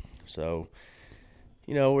 So,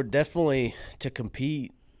 we're definitely, to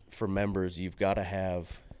compete for members, you've got to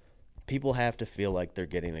people have to feel like they're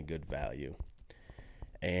getting a good value.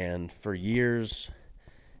 And for years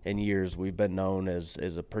and years, we've been known as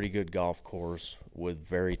a pretty good golf course with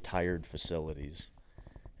very tired facilities.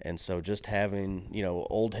 And so just having,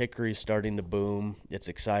 Old Hickory starting to boom, it's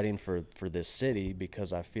exciting for this city,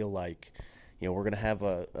 because I feel like, we're going to have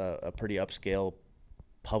a pretty upscale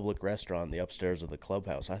public restaurant in the upstairs of the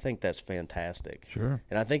clubhouse. I think that's fantastic. Sure.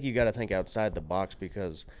 And I think you got to think outside the box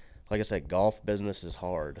because, like I said, golf business is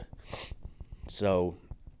hard. So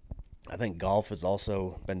I think golf has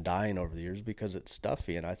also been dying over the years because it's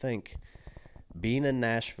stuffy. And I think being in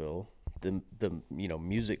Nashville, the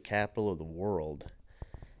music capital of the world,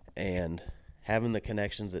 and having the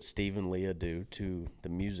connections that Steve and Leah do to the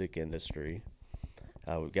music industry,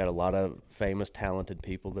 we've got a lot of famous, talented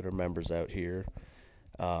people that are members out here.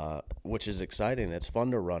 Which is exciting. It's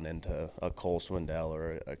fun to run into a Cole Swindell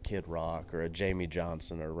or a Kid Rock or a Jamie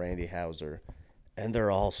Johnson or Randy Hauser, and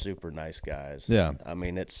they're all super nice guys. Yeah. I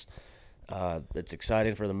mean, it's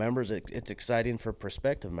exciting for the members. It's exciting for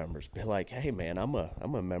prospective members. Be like, hey man, I'm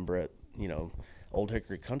a member at Old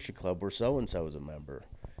Hickory Country Club where so and so is a member.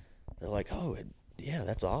 They're like, oh yeah,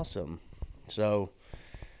 that's awesome. So,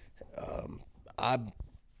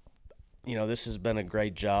 this has been a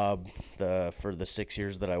great job for the 6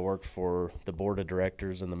 years that I worked for the board of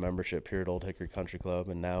directors and the membership here at Old Hickory Country Club.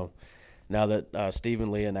 And now that Steve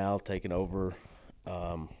and Lee and Al taken over,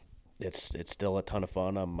 it's still a ton of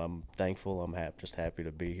fun. I'm thankful. I'm just happy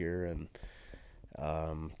to be here, and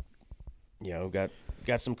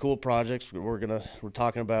got some cool projects. We're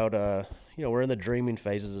talking about we're in the dreaming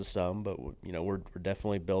phases of some, but we're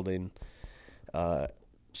definitely building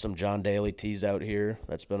some John Daly tees out here.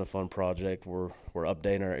 That's been a fun project. We're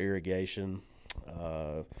updating our irrigation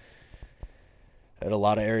at a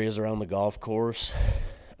lot of areas around the golf course.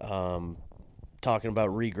 Talking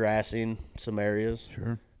about regrassing some areas.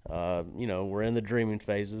 Sure. We're in the dreaming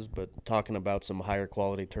phases, but talking about some higher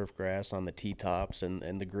quality turf grass on the tee tops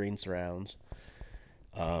and the green surrounds.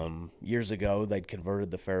 Years ago, they'd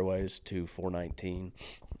converted the fairways to 419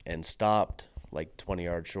 and stopped like 20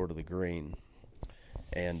 yards short of the green.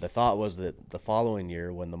 And the thought was that the following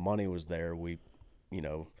year, when the money was there,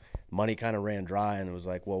 money kind of ran dry, and it was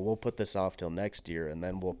like, well, we'll put this off till next year, and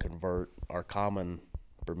then we'll convert our common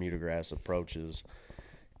Bermuda grass approaches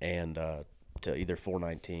and to either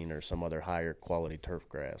 419 or some other higher quality turf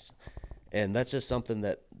grass. And that's just something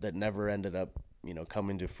that never ended up,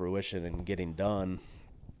 coming to fruition and getting done.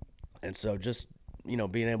 And so just,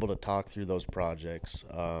 being able to talk through those projects,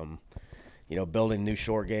 building new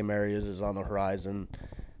short game areas is on the horizon.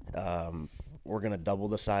 We're going to double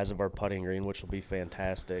the size of our putting green, which will be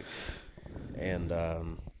fantastic. And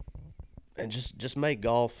just make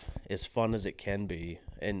golf as fun as it can be,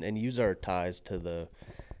 and use our ties to the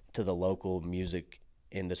local music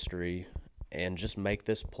industry, and just make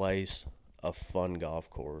this place a fun golf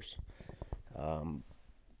course.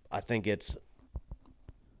 I think it's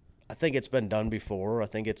been done before. I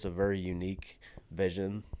think it's a very unique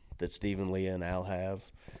vision that Steve and Leah and Al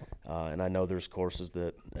have. And I know there's courses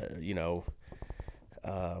that,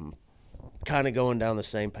 kind of going down the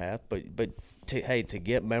same path, but to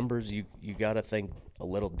get members, you got to think a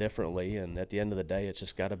little differently. And at the end of the day, it's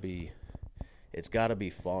just got to be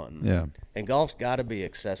fun. Yeah. And golf's got to be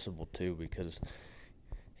accessible too, because,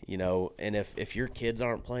 and if your kids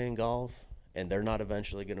aren't playing golf and they're not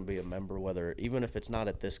eventually going to be a member, even if it's not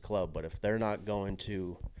at this club, but if they're not going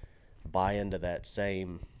to buy into that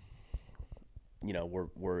same,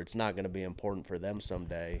 where it's not going to be important for them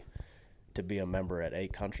someday to be a member at a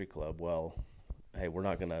country club, well, hey, we're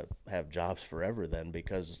not going to have jobs forever then,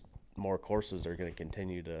 because more courses are going to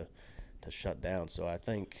continue to shut down. So I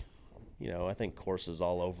think courses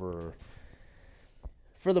all over are,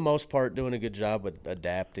 for the most part, doing a good job at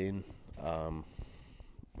adapting.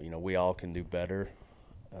 We all can do better.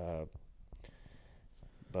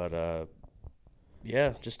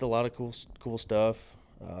 Just a lot of cool stuff.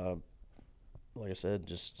 Like I said,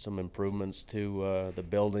 just some improvements to the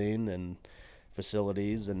building and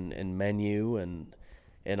facilities and menu and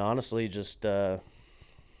honestly just not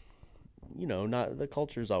the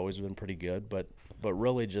culture's always been pretty good, but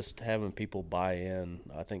really just having people buy in.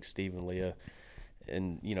 I think Steve and Leah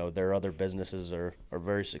and their other businesses are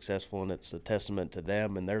very successful, and it's a testament to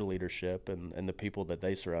them and their leadership and the people that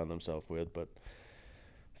they surround themselves with. But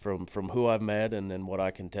from who I've met and what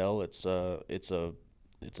I can tell, it's a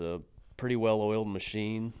pretty well-oiled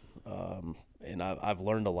machine, and I've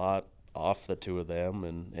learned a lot off the two of them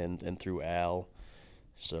and through Al.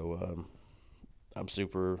 So I'm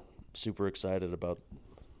super excited about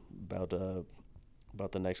the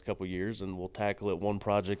next couple of years, and we'll tackle it one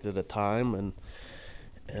project at a time,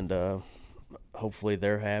 and hopefully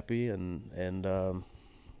they're happy and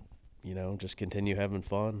just continue having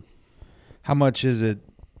fun. How much is it,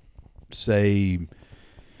 say,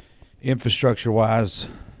 infrastructure-wise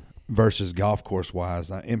versus golf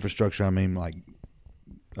course-wise? Infrastructure, I mean like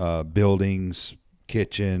buildings,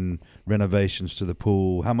 kitchen, renovations to the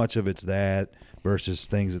pool? How much of it's that versus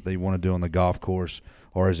things that they want to do on the golf course,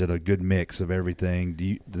 or is it a good mix of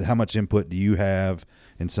everything? How much input do you have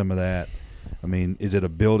in some of that? I mean, is it a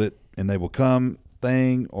build it and they will come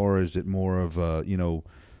thing, or is it more of a,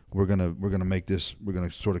 we're gonna make this, we're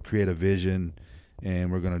gonna sort of create a vision,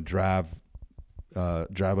 and we're gonna drive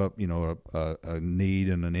up, a need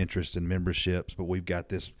and an interest in memberships, but we've got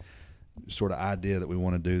this sort of idea that we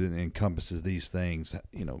want to do that encompasses these things.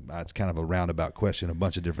 It's kind of a roundabout question, a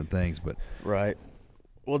bunch of different things, but right.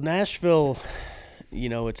 Well, Nashville,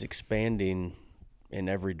 it's expanding in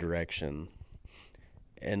every direction,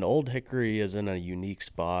 and Old Hickory is in a unique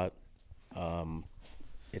spot.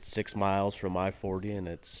 It's 6 miles from I-40, and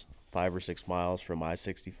it's 5 or 6 miles from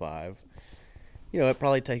I-65. It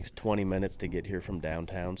probably takes 20 minutes to get here from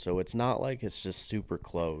downtown, so it's not like it's just super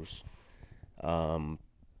close.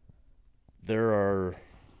 There are,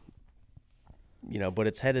 but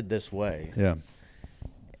it's headed this way. Yeah.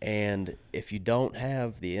 And if you don't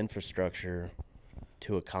have the infrastructure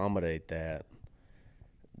to accommodate that,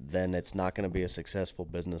 then it's not going to be a successful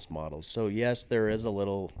business model. So yes, there is a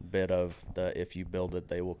little bit of the if you build it,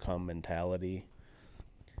 they will come mentality,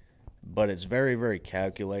 but it's very, very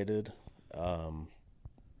calculated.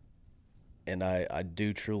 And I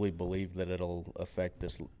do truly believe that it'll affect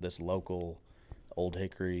this local Old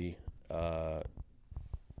Hickory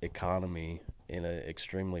economy in an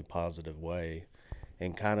extremely positive way,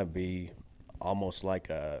 and kind of be almost like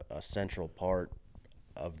a central part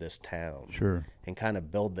of this town. Sure. And kind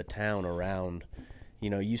of build the town around,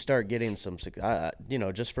 you start getting some,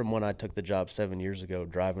 just from when I took the job 7 years ago,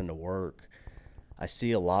 driving to work, I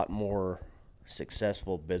see a lot more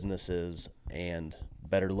successful businesses and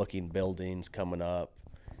better looking buildings coming up,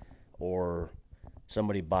 or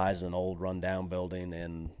somebody buys an old rundown building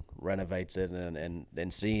and renovates it,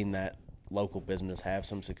 and seeing that local business have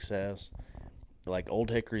some success. Like Old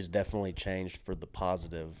Hickory's definitely changed for the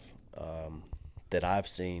positive, that I've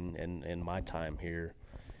seen in my time here.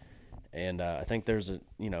 And I think there's an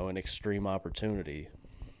extreme opportunity.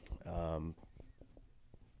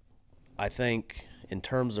 I think in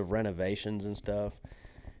terms of renovations and stuff,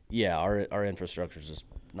 yeah, our infrastructure is just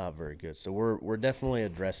not very good. So we're definitely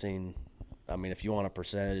addressing. I mean, if you want a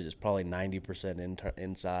percentage, it's probably 90%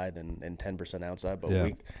 inside and 10% outside. But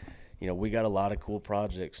yeah. we got a lot of cool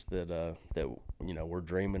projects that we're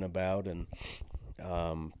dreaming about, and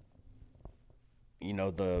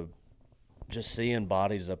the just seeing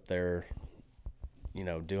bodies up there,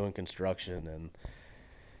 doing construction, and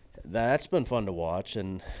that's been fun to watch.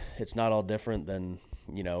 And it's not all different than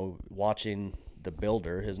watching the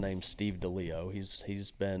builder. His name's Steve DeLeo.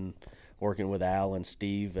 He's been working with Al and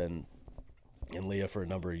Steve and Leah for a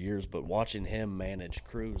number of years, but watching him manage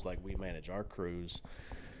crews like we manage our crews,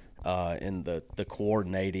 and the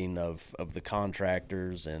coordinating of the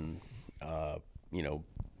contractors, and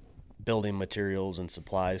building materials and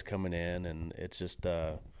supplies coming in, and it's just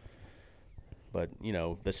but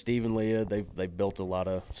the Steve and Leah, they've built a lot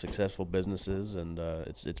of successful businesses, and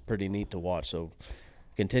it's pretty neat to watch. So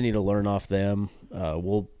continue to learn off them.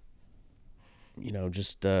 We'll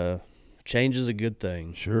change is a good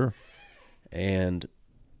thing. Sure. And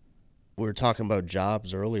we were talking about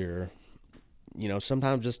jobs earlier.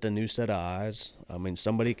 Sometimes just a new set of eyes. I mean,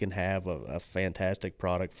 somebody can have a fantastic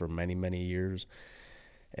product for many, many years.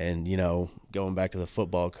 And, going back to the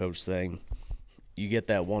football coach thing, you get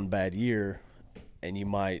that one bad year and you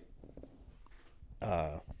might,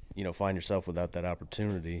 find yourself without that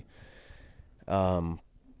opportunity. Well,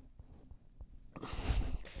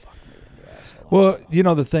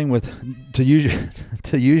 the thing with, to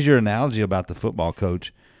use your analogy about the football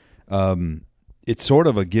coach, it's sort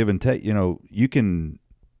of a give and take. You can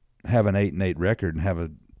have an 8-8 record and have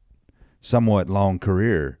a somewhat long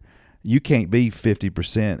career. You can't be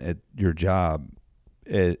 50% at your job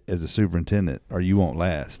as a superintendent, or you won't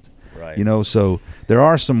last. Right. So there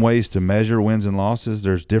are some ways to measure wins and losses.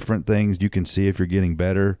 There's different things you can see if you're getting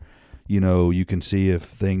better. You can see if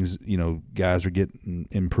things, guys are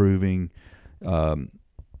improving, and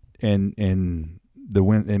the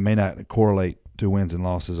win, it may not correlate to wins and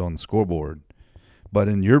losses on the scoreboard. But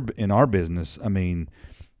in our business, I mean,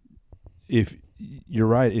 if you're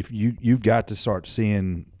right, if you've got to start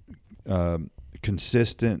seeing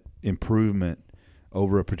consistent improvement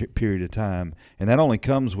over a period of time, and that only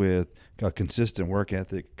comes with a consistent work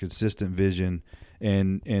ethic, consistent vision,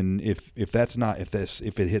 and if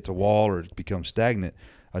it hits a wall or it becomes stagnant,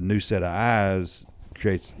 a new set of eyes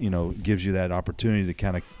creates, gives you that opportunity to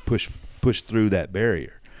kind of push through that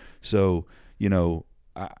barrier. So,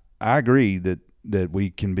 I agree that we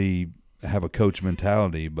can have a coach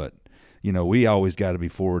mentality, but we always got to be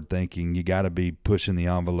forward thinking. You got to be pushing the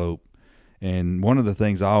envelope. And one of the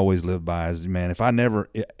things I always lived by is, man,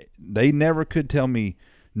 they never could tell me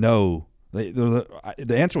no. The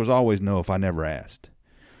answer was always no if I never asked,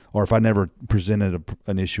 or if I never presented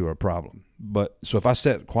an issue or a problem. But so if I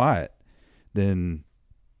sat quiet, then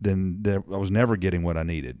I was never getting what I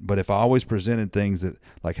needed. But if I always presented things that,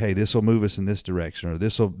 like, hey, this will move us in this direction, or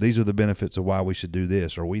these are the benefits of why we should do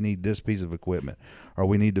this, or we need this piece of equipment, or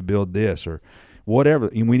we need to build this, or whatever,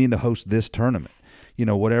 and we need to host this tournament,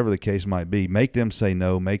 whatever the case might be, make them say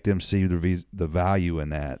no, make them see the value in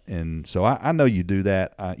that. And so I know you do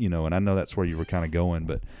that, and I know that's where you were kind of going.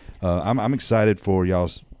 But I'm excited for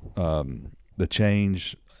y'all's the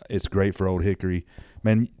change. It's great for Old Hickory.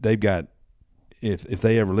 Man, they've got, if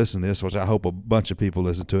they ever listen to this, which I hope a bunch of people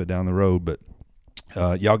listen to it down the road, but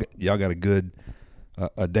y'all got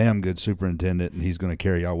a damn good superintendent, and he's going to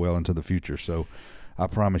carry y'all well into the future. So I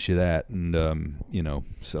promise you that. And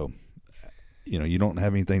so you don't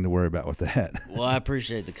have anything to worry about with that. Well, I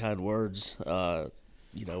appreciate the kind words.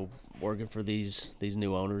 Working for these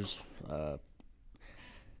new owners,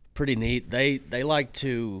 pretty neat. They like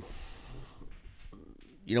to.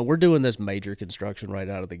 We're doing this major construction right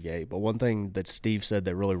out of the gate, but one thing that Steve said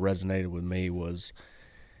that really resonated with me was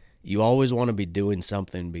you always want to be doing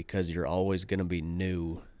something because you're always going to be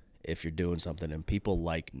new if you're doing something, and people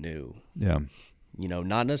like new. Yeah.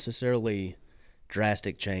 Not necessarily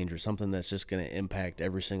drastic change or something that's just going to impact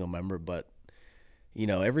every single member, but,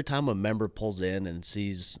 every time a member pulls in and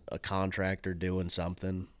sees a contractor doing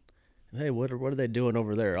something, hey, what are they doing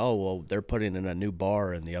over there? Oh, well, they're putting in a new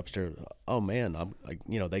bar in the upstairs. Oh, man,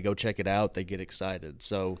 they go check it out. They get excited.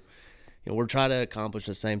 So, we're trying to accomplish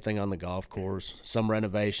the same thing on the golf course. Some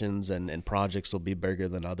renovations and projects will be bigger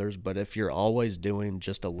than others, but if you're always doing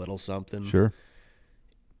just a little something, sure,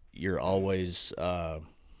 you're always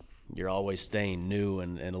staying new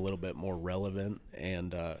and a little bit more relevant.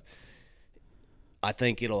 And I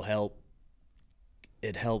think it'll help.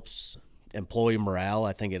 It helps employee morale.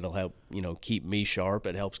 I think it'll help, keep me sharp.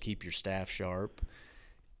 It helps keep your staff sharp.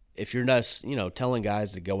 If you're not, telling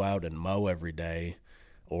guys to go out and mow every day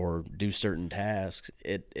or do certain tasks,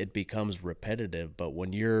 it becomes repetitive. But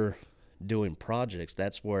when you're doing projects,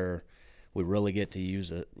 that's where we really get to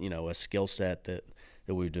use a skill set that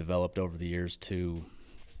we've developed over the years to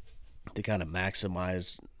kind of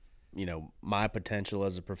maximize, my potential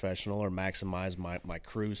as a professional, or maximize my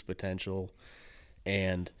crew's potential.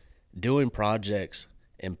 And doing projects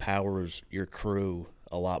empowers your crew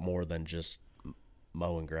a lot more than just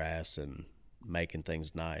mowing grass and making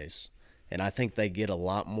things nice. And I think they get a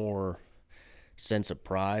lot more sense of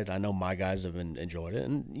pride. I know my guys have enjoyed it.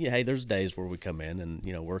 And, hey, there's days where we come in and,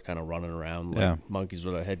 we're kind of running around like monkeys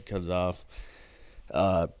with our head cut off,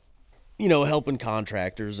 helping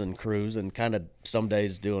contractors and crews, and kind of some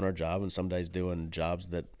days doing our job and some days doing jobs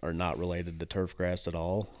that are not related to turf grass at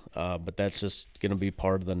all. But that's just going to be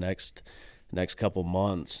part of the next couple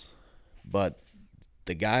months. But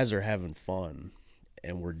the guys are having fun,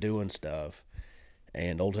 and we're doing stuff.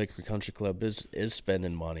 And Old Hickory Country Club is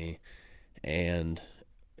spending money, and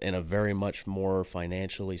in a very much more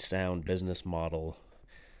financially sound business model,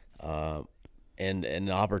 and an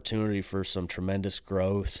opportunity for some tremendous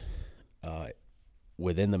growth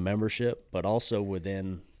within the membership, but also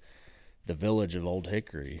within the village of Old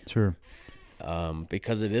Hickory. Sure.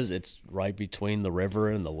 Because it's right between the river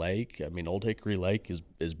and the lake. I mean, Old Hickory Lake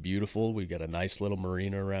is beautiful. We've got a nice little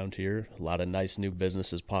marina around here, a lot of nice new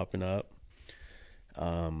businesses popping up.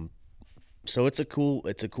 So it's a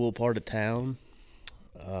cool part of town.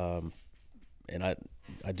 And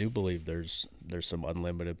I do believe there's some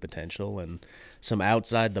unlimited potential and some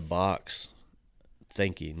outside the box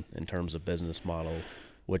thinking in terms of business model,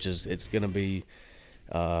 which is, it's going to be,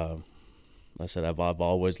 I said, I've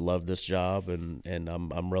always loved this job, and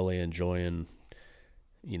I'm really enjoying,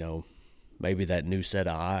 maybe that new set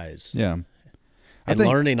of eyes. Yeah. And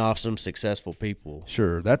learning off some successful people.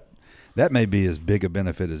 Sure. That may be as big a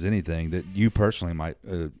benefit as anything that you personally might,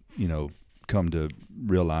 come to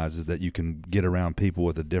realize, is that you can get around people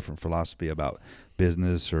with a different philosophy about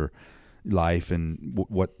business or life and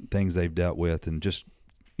what things they've dealt with. And just,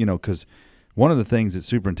 because one of the things that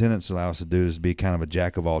superintendents allow us to do is be kind of a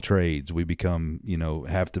jack of all trades. We become,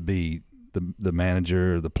 have to be the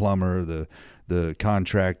manager, the plumber, the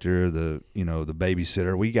contractor, the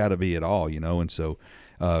babysitter. We got to be it all, and so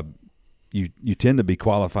you tend to be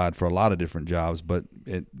qualified for a lot of different jobs, but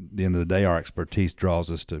at the end of the day, our expertise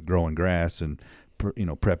draws us to growing grass and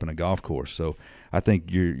prepping a golf course. So I think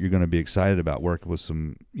you're going to be excited about working with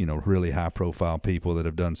some really high profile people that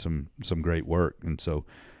have done some great work, and so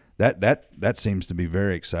that seems to be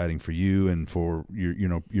very exciting for you and for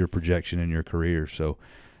your projection in your career. So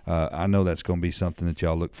I know that's going to be something that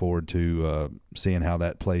y'all look forward to seeing how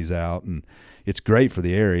that plays out. And it's great for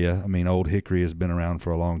the area. I mean, Old Hickory has been around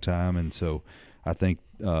for a long time, and so I think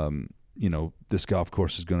this golf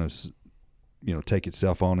course is going to take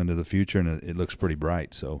itself on into the future, and it looks pretty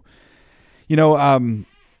bright. So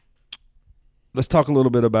let's talk a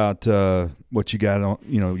little bit about what you got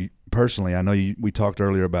on. Personally, I know we talked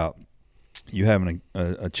earlier about you having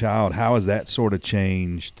a child. How has that sort of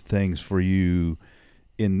changed things for you?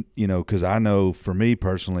 Because I know for me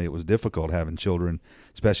personally, it was difficult having children,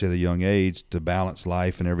 especially at a young age, to balance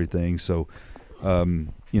life and everything. So,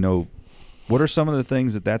 what are some of the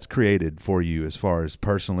things that's created for you as far as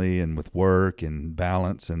personally and with work and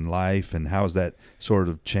balance and life, and how has that sort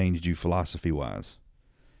of changed you philosophy-wise?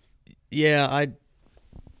 Yeah,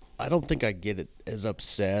 I don't think I get it as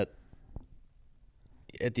upset.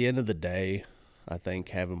 At the end of the day, I think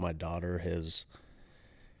having my daughter has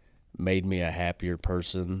made me a happier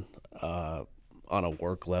person on a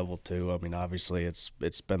work level too. I mean, obviously it's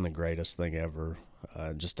been the greatest thing ever.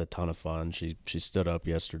 Just a ton of fun. She stood up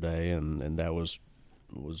yesterday, and that was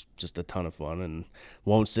just a ton of fun, and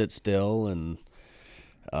won't sit still, and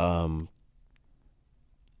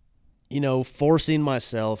forcing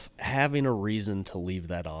myself, having a reason to leave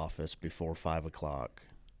that office before 5 o'clock.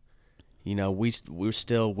 We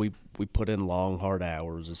put in long, hard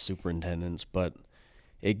hours as superintendents, but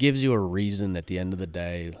it gives you a reason at the end of the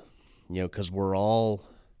day, because we're all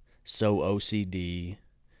so OCD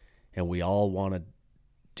and we all want to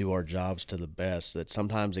do our jobs to the best that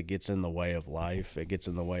sometimes it gets in the way of life. It gets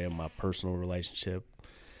in the way of my personal relationship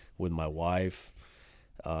with my wife,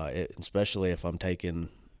 especially if I'm taking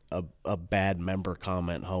a bad member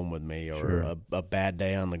comment home with me, or Sure. a bad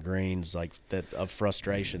day on the greens, like that, of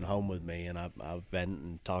frustration home with me. And I've been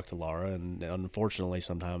and talked to Laura, and unfortunately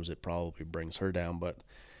sometimes it probably brings her down. But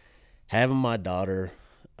having my daughter,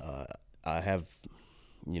 I have,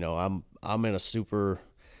 I'm in a super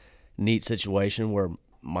neat situation where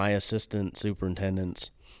my assistant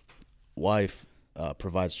superintendent's wife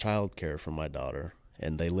provides childcare for my daughter,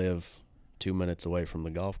 and they live 2 minutes away from the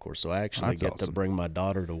golf course. So I actually get to bring my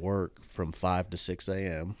daughter to work from 5 to 6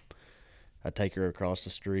 a.m. I take her across the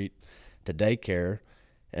street to daycare,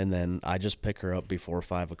 and then I just pick her up before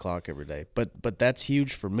 5 o'clock every day. But that's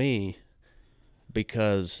huge for me,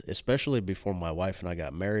 because especially before my wife and I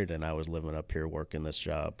got married and I was living up here working this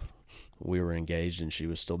job, we were engaged and she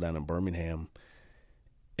was still down in Birmingham.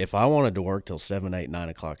 If I wanted to work till 7, 8, 9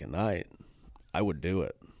 o'clock at night, I would do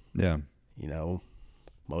it. Yeah.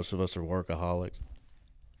 Most of us are workaholics.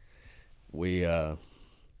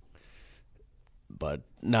 But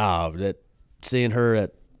no, that seeing her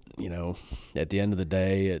at the end of the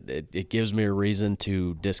day, it gives me a reason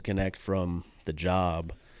to disconnect from the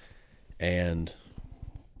job, and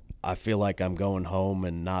I feel like I'm going home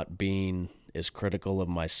and not being as critical of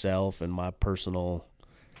myself and my personal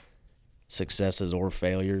successes or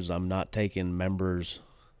failures. I'm not taking members'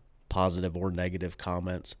 positive or negative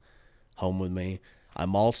comments home with me.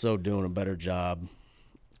 I'm also doing a better job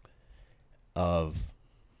of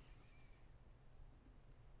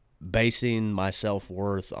basing my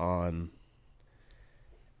self-worth on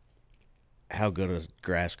how good a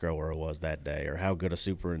grass grower I was that day, or how good a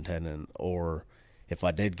superintendent, or if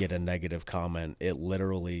I did get a negative comment, it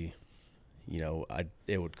literally,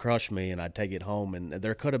 it would crush me, and I'd take it home, and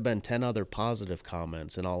there could have been 10 other positive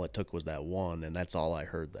comments, and all it took was that one, and that's all I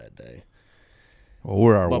heard that day.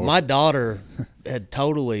 But my daughter had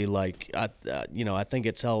totally, I think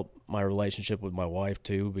it's helped my relationship with my wife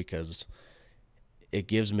too, because it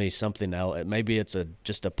gives me something else. Maybe it's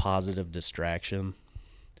just a positive distraction,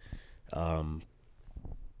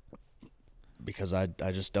 because I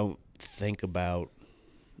just don't think about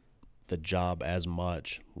the job as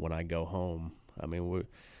much when I go home. I mean,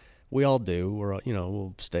 we all do.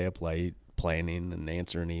 We'll stay up late planning and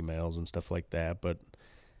answering emails and stuff like that, but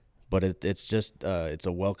it's just it's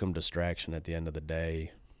a welcome distraction at the end of the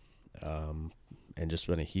day, and just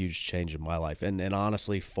been a huge change in my life, and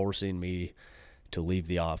honestly forcing me to leave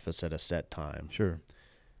the office at a set time. Sure.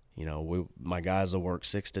 My guys will work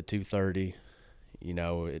 6 to 2:30.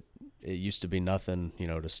 It used to be nothing,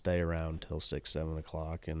 to stay around till 6, 7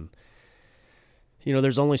 o'clock, and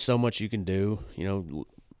there's only so much you can do.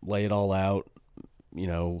 Lay it all out,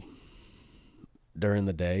 during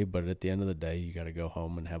the day, but at the end of the day, you got to go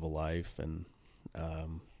home and have a life. And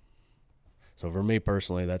so for me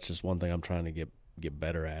personally, that's just one thing I'm trying to get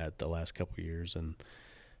better at the last couple of years. And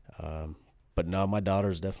but no, my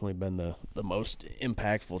daughter's definitely been the most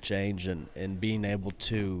impactful change, and being able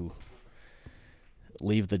to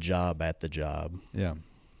leave the job at the job. Yeah.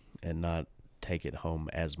 And not take it home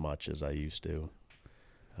as much as I used to.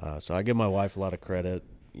 So I give my wife a lot of credit.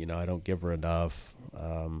 You know, I don't give her enough.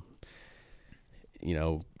 You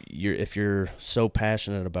know, if you're so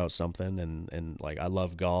passionate about something, and like I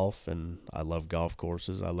love golf and I love golf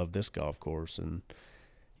courses, I love this golf course, and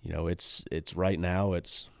you know, it's right now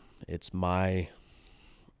it's my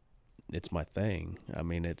thing. I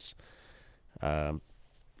mean, it's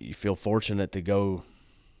you feel fortunate to go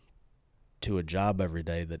to a job every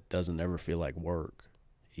day that doesn't ever feel like work,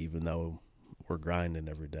 even though we're grinding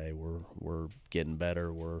every day. We're getting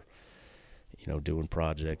better. We're, you know, doing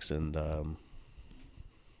projects, and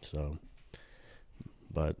so.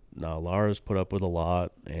 But no, Laura's put up with a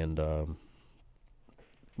lot, and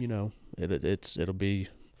you know, it'll be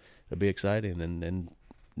exciting, and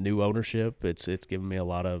new ownership. It's given me a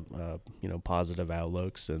lot of you know, positive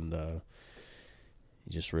outlooks, and you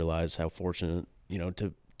just realize how fortunate, you know,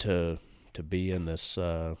 to be in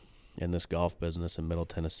this golf business in Middle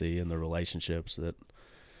Tennessee, and the relationships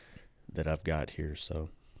that I've got here. So,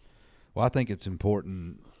 well, I think it's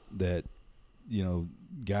important that, you know,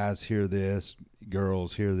 guys hear this,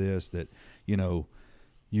 girls hear this, that, you know,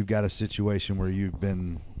 you've got a situation where you've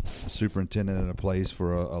been a superintendent in a place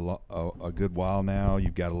for a good while now.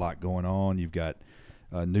 You've got a lot going on. You've got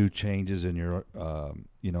new changes in your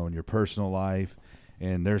you know, in your personal life.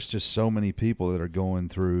 And there's just so many people that are going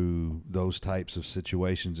through those types of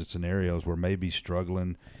situations and scenarios where maybe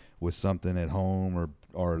struggling with something at home,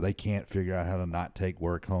 or they can't figure out how to not take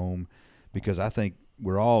work home, because I think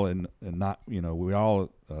we're all we're all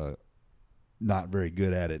not very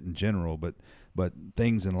good at it in general, but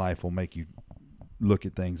things in life will make you look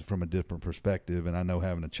at things from a different perspective. And I know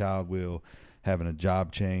having a child will, having a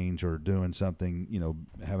job change, or doing something, you know,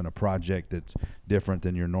 having a project that's different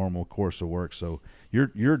than your normal course of work. So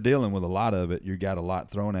you're dealing with a lot of it. You got a lot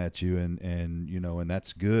thrown at you, and you know, and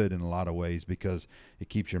that's good in a lot of ways, because it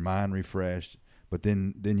keeps your mind refreshed. But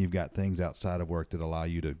then you've got things outside of work that allow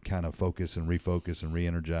you to kind of focus and refocus and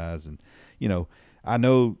re-energize. And, you know, I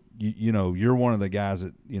know, you know, you're one of the guys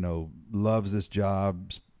that, you know, loves this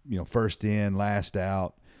job, you know, first in, last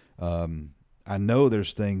out. I know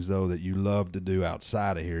there's things, though, that you love to do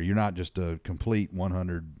outside of here. You're not just a complete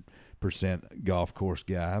 100% golf course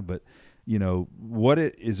guy, but, you know,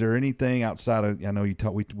 is there anything outside of, I know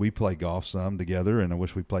we play golf some together, and I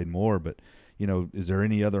wish we played more, but, you know, is there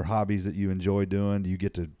any other hobbies that you enjoy doing? Do you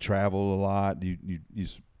get to travel a lot?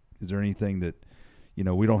 Is there anything that, you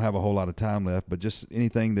know, we don't have a whole lot of time left, but just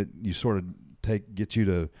anything that you sort of get you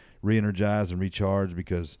to re-energize and recharge?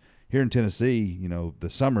 Because here in Tennessee, you know,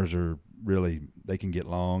 the summers are really, they can get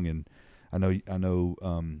long, and I know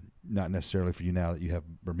not necessarily for you now that you have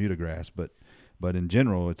Bermuda grass, but in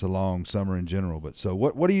general, it's a long summer in general. But so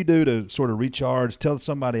what do you do to sort of recharge? Tell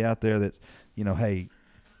somebody out there that, you know, hey,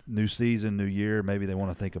 new season, new year, maybe they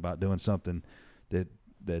want to think about doing something that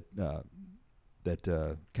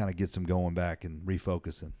kind of gets them going back and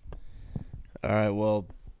refocusing. All right, well,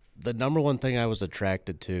 the number one thing I was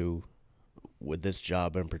attracted to with this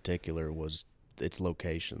job in particular was its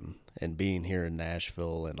location and being here in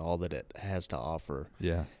Nashville and all that it has to offer.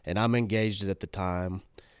 Yeah. And I'm engaged at the time,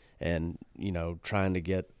 and, you know, trying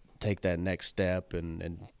to take that next step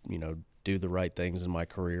and, you know, do the right things in my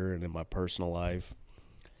career and in my personal life.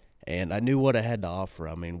 And I knew what it had to offer.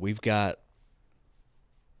 I mean, we've got,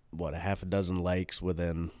 a half a dozen lakes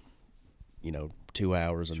within, you know, 2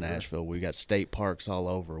 hours of Nashville. We've got state parks all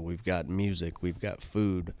over. We've got music. We've got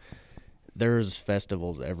food. There's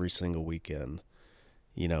festivals every single weekend.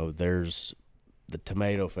 You know, there's the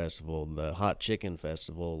Tomato Festival, the Hot Chicken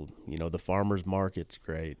Festival. You know, the Farmers Market's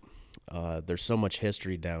great. There's so much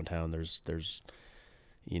history downtown. There's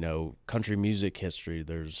you know, country music history.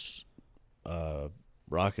 There's the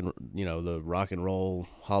Rock and Roll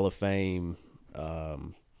Hall of Fame.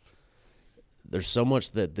 There's so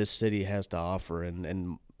much that this city has to offer,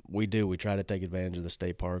 and we try to take advantage of the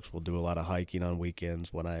state parks. We'll do a lot of hiking on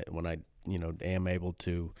weekends when I you know, am able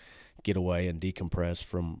to get away and decompress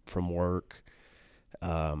from work.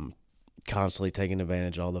 Constantly taking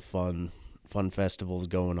advantage of all the fun festivals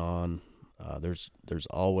going on. There's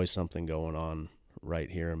always something going on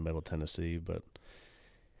right here in Middle Tennessee, but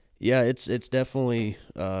yeah, it's definitely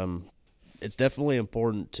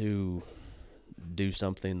important to do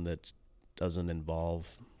something that doesn't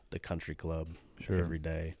involve the country club every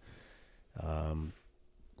day. And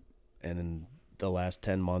in the last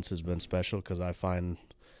 10 months has been special because I find,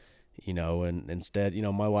 you know, and instead, you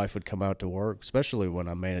know, my wife would come out to work, especially when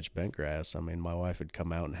I managed bent grass. I mean, my wife would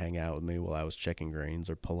come out and hang out with me while I was checking greens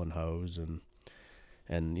or pulling hose,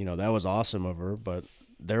 and you know, that was awesome of her. But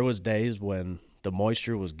there was days when the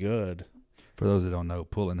moisture was good. For those that don't know,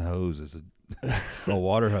 pulling hose is a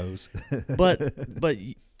water hose. But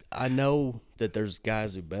I know that there's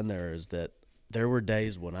guys who've been there. Is that there were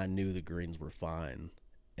days when I knew the greens were fine,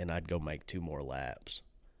 and I'd go make 2 more laps,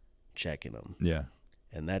 checking them. Yeah.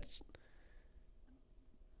 And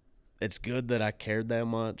it's good that I cared that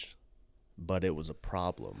much, but it was a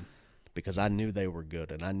problem because I knew they were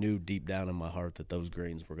good, and I knew deep down in my heart that those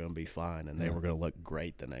greens were going to be fine and they were going to look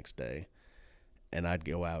great the next day. And I'd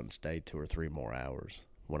go out and stay 2 or 3 more hours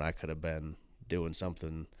when I could have been doing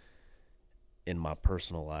something in my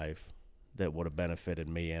personal life that would have benefited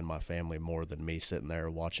me and my family more than me sitting there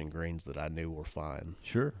watching greens that I knew were fine.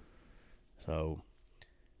 Sure. So,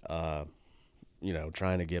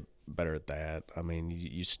 trying to get better at that. I mean,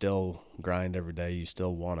 you still grind every day. You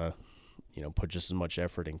still want to, put just as much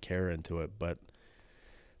effort and care into it. But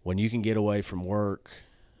when you can get away from work,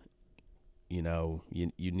 you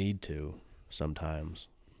need to sometimes.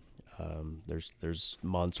 There's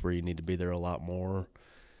months where you need to be there a lot more.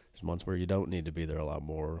 There's months where you don't need to be there a lot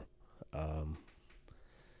more.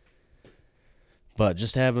 But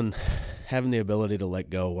just having the ability to let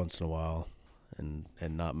go once in a while and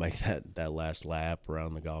not make that last lap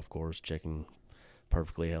around the golf course checking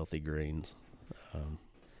perfectly healthy greens.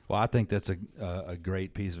 Well, I think that's a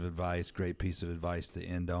great piece of advice. Great piece of advice to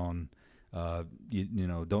end on.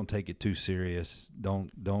 Don't take it too serious.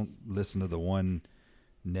 Don't listen to the one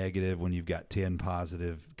negative when you've got 10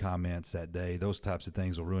 positive comments that day. Those types of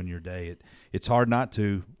things will ruin your day. It's hard not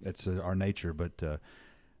to. It's our nature. But,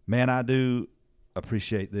 man, I do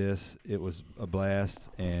appreciate this. It was a blast,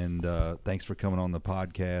 and thanks for coming on the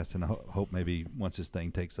podcast. And I hope maybe once this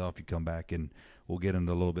thing takes off, you come back and we'll get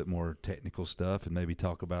into a little bit more technical stuff and maybe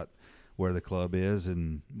talk about where the club is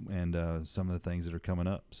and some of the things that are coming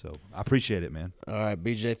up. So I appreciate it, man. All right,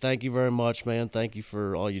 BJ, thank you very much, man. Thank you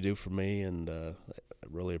for all you do for me, and I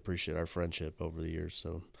really appreciate our friendship over the years.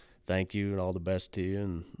 So thank you, and all the best to you,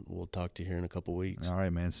 and we'll talk to you here in a couple weeks. All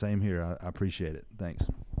right, man. Same here. I appreciate it. Thanks.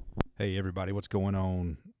 Hey, everybody. What's going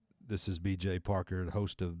on? This is BJ Parker, the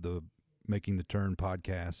host of the Making the Turn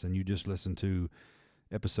podcast, and you just listened to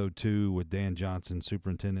episode 2 with Dan Johnson,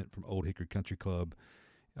 superintendent from Old Hickory Country Club.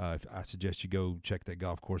 I suggest you go check that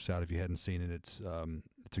golf course out if you hadn't seen it. It's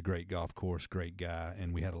a great golf course, great guy,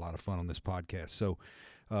 and we had a lot of fun on this podcast. So,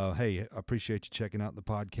 hey, I appreciate you checking out the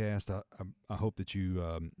podcast. I hope that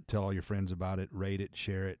you tell all your friends about it, rate it,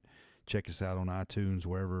 share it. Check us out on iTunes,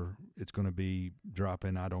 wherever it's going to be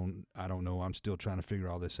dropping. I don't know. I'm still trying to figure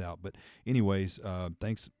all this out. But anyways,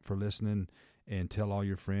 thanks for listening, and tell all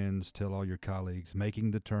your friends, tell all your colleagues.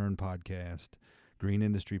 Making the Turn podcast, Green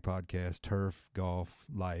Industry podcast, turf, golf,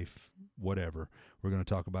 life, whatever. We're going to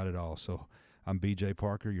talk about it all. So I'm BJ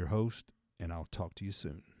Parker, your host, and I'll talk to you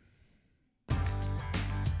soon.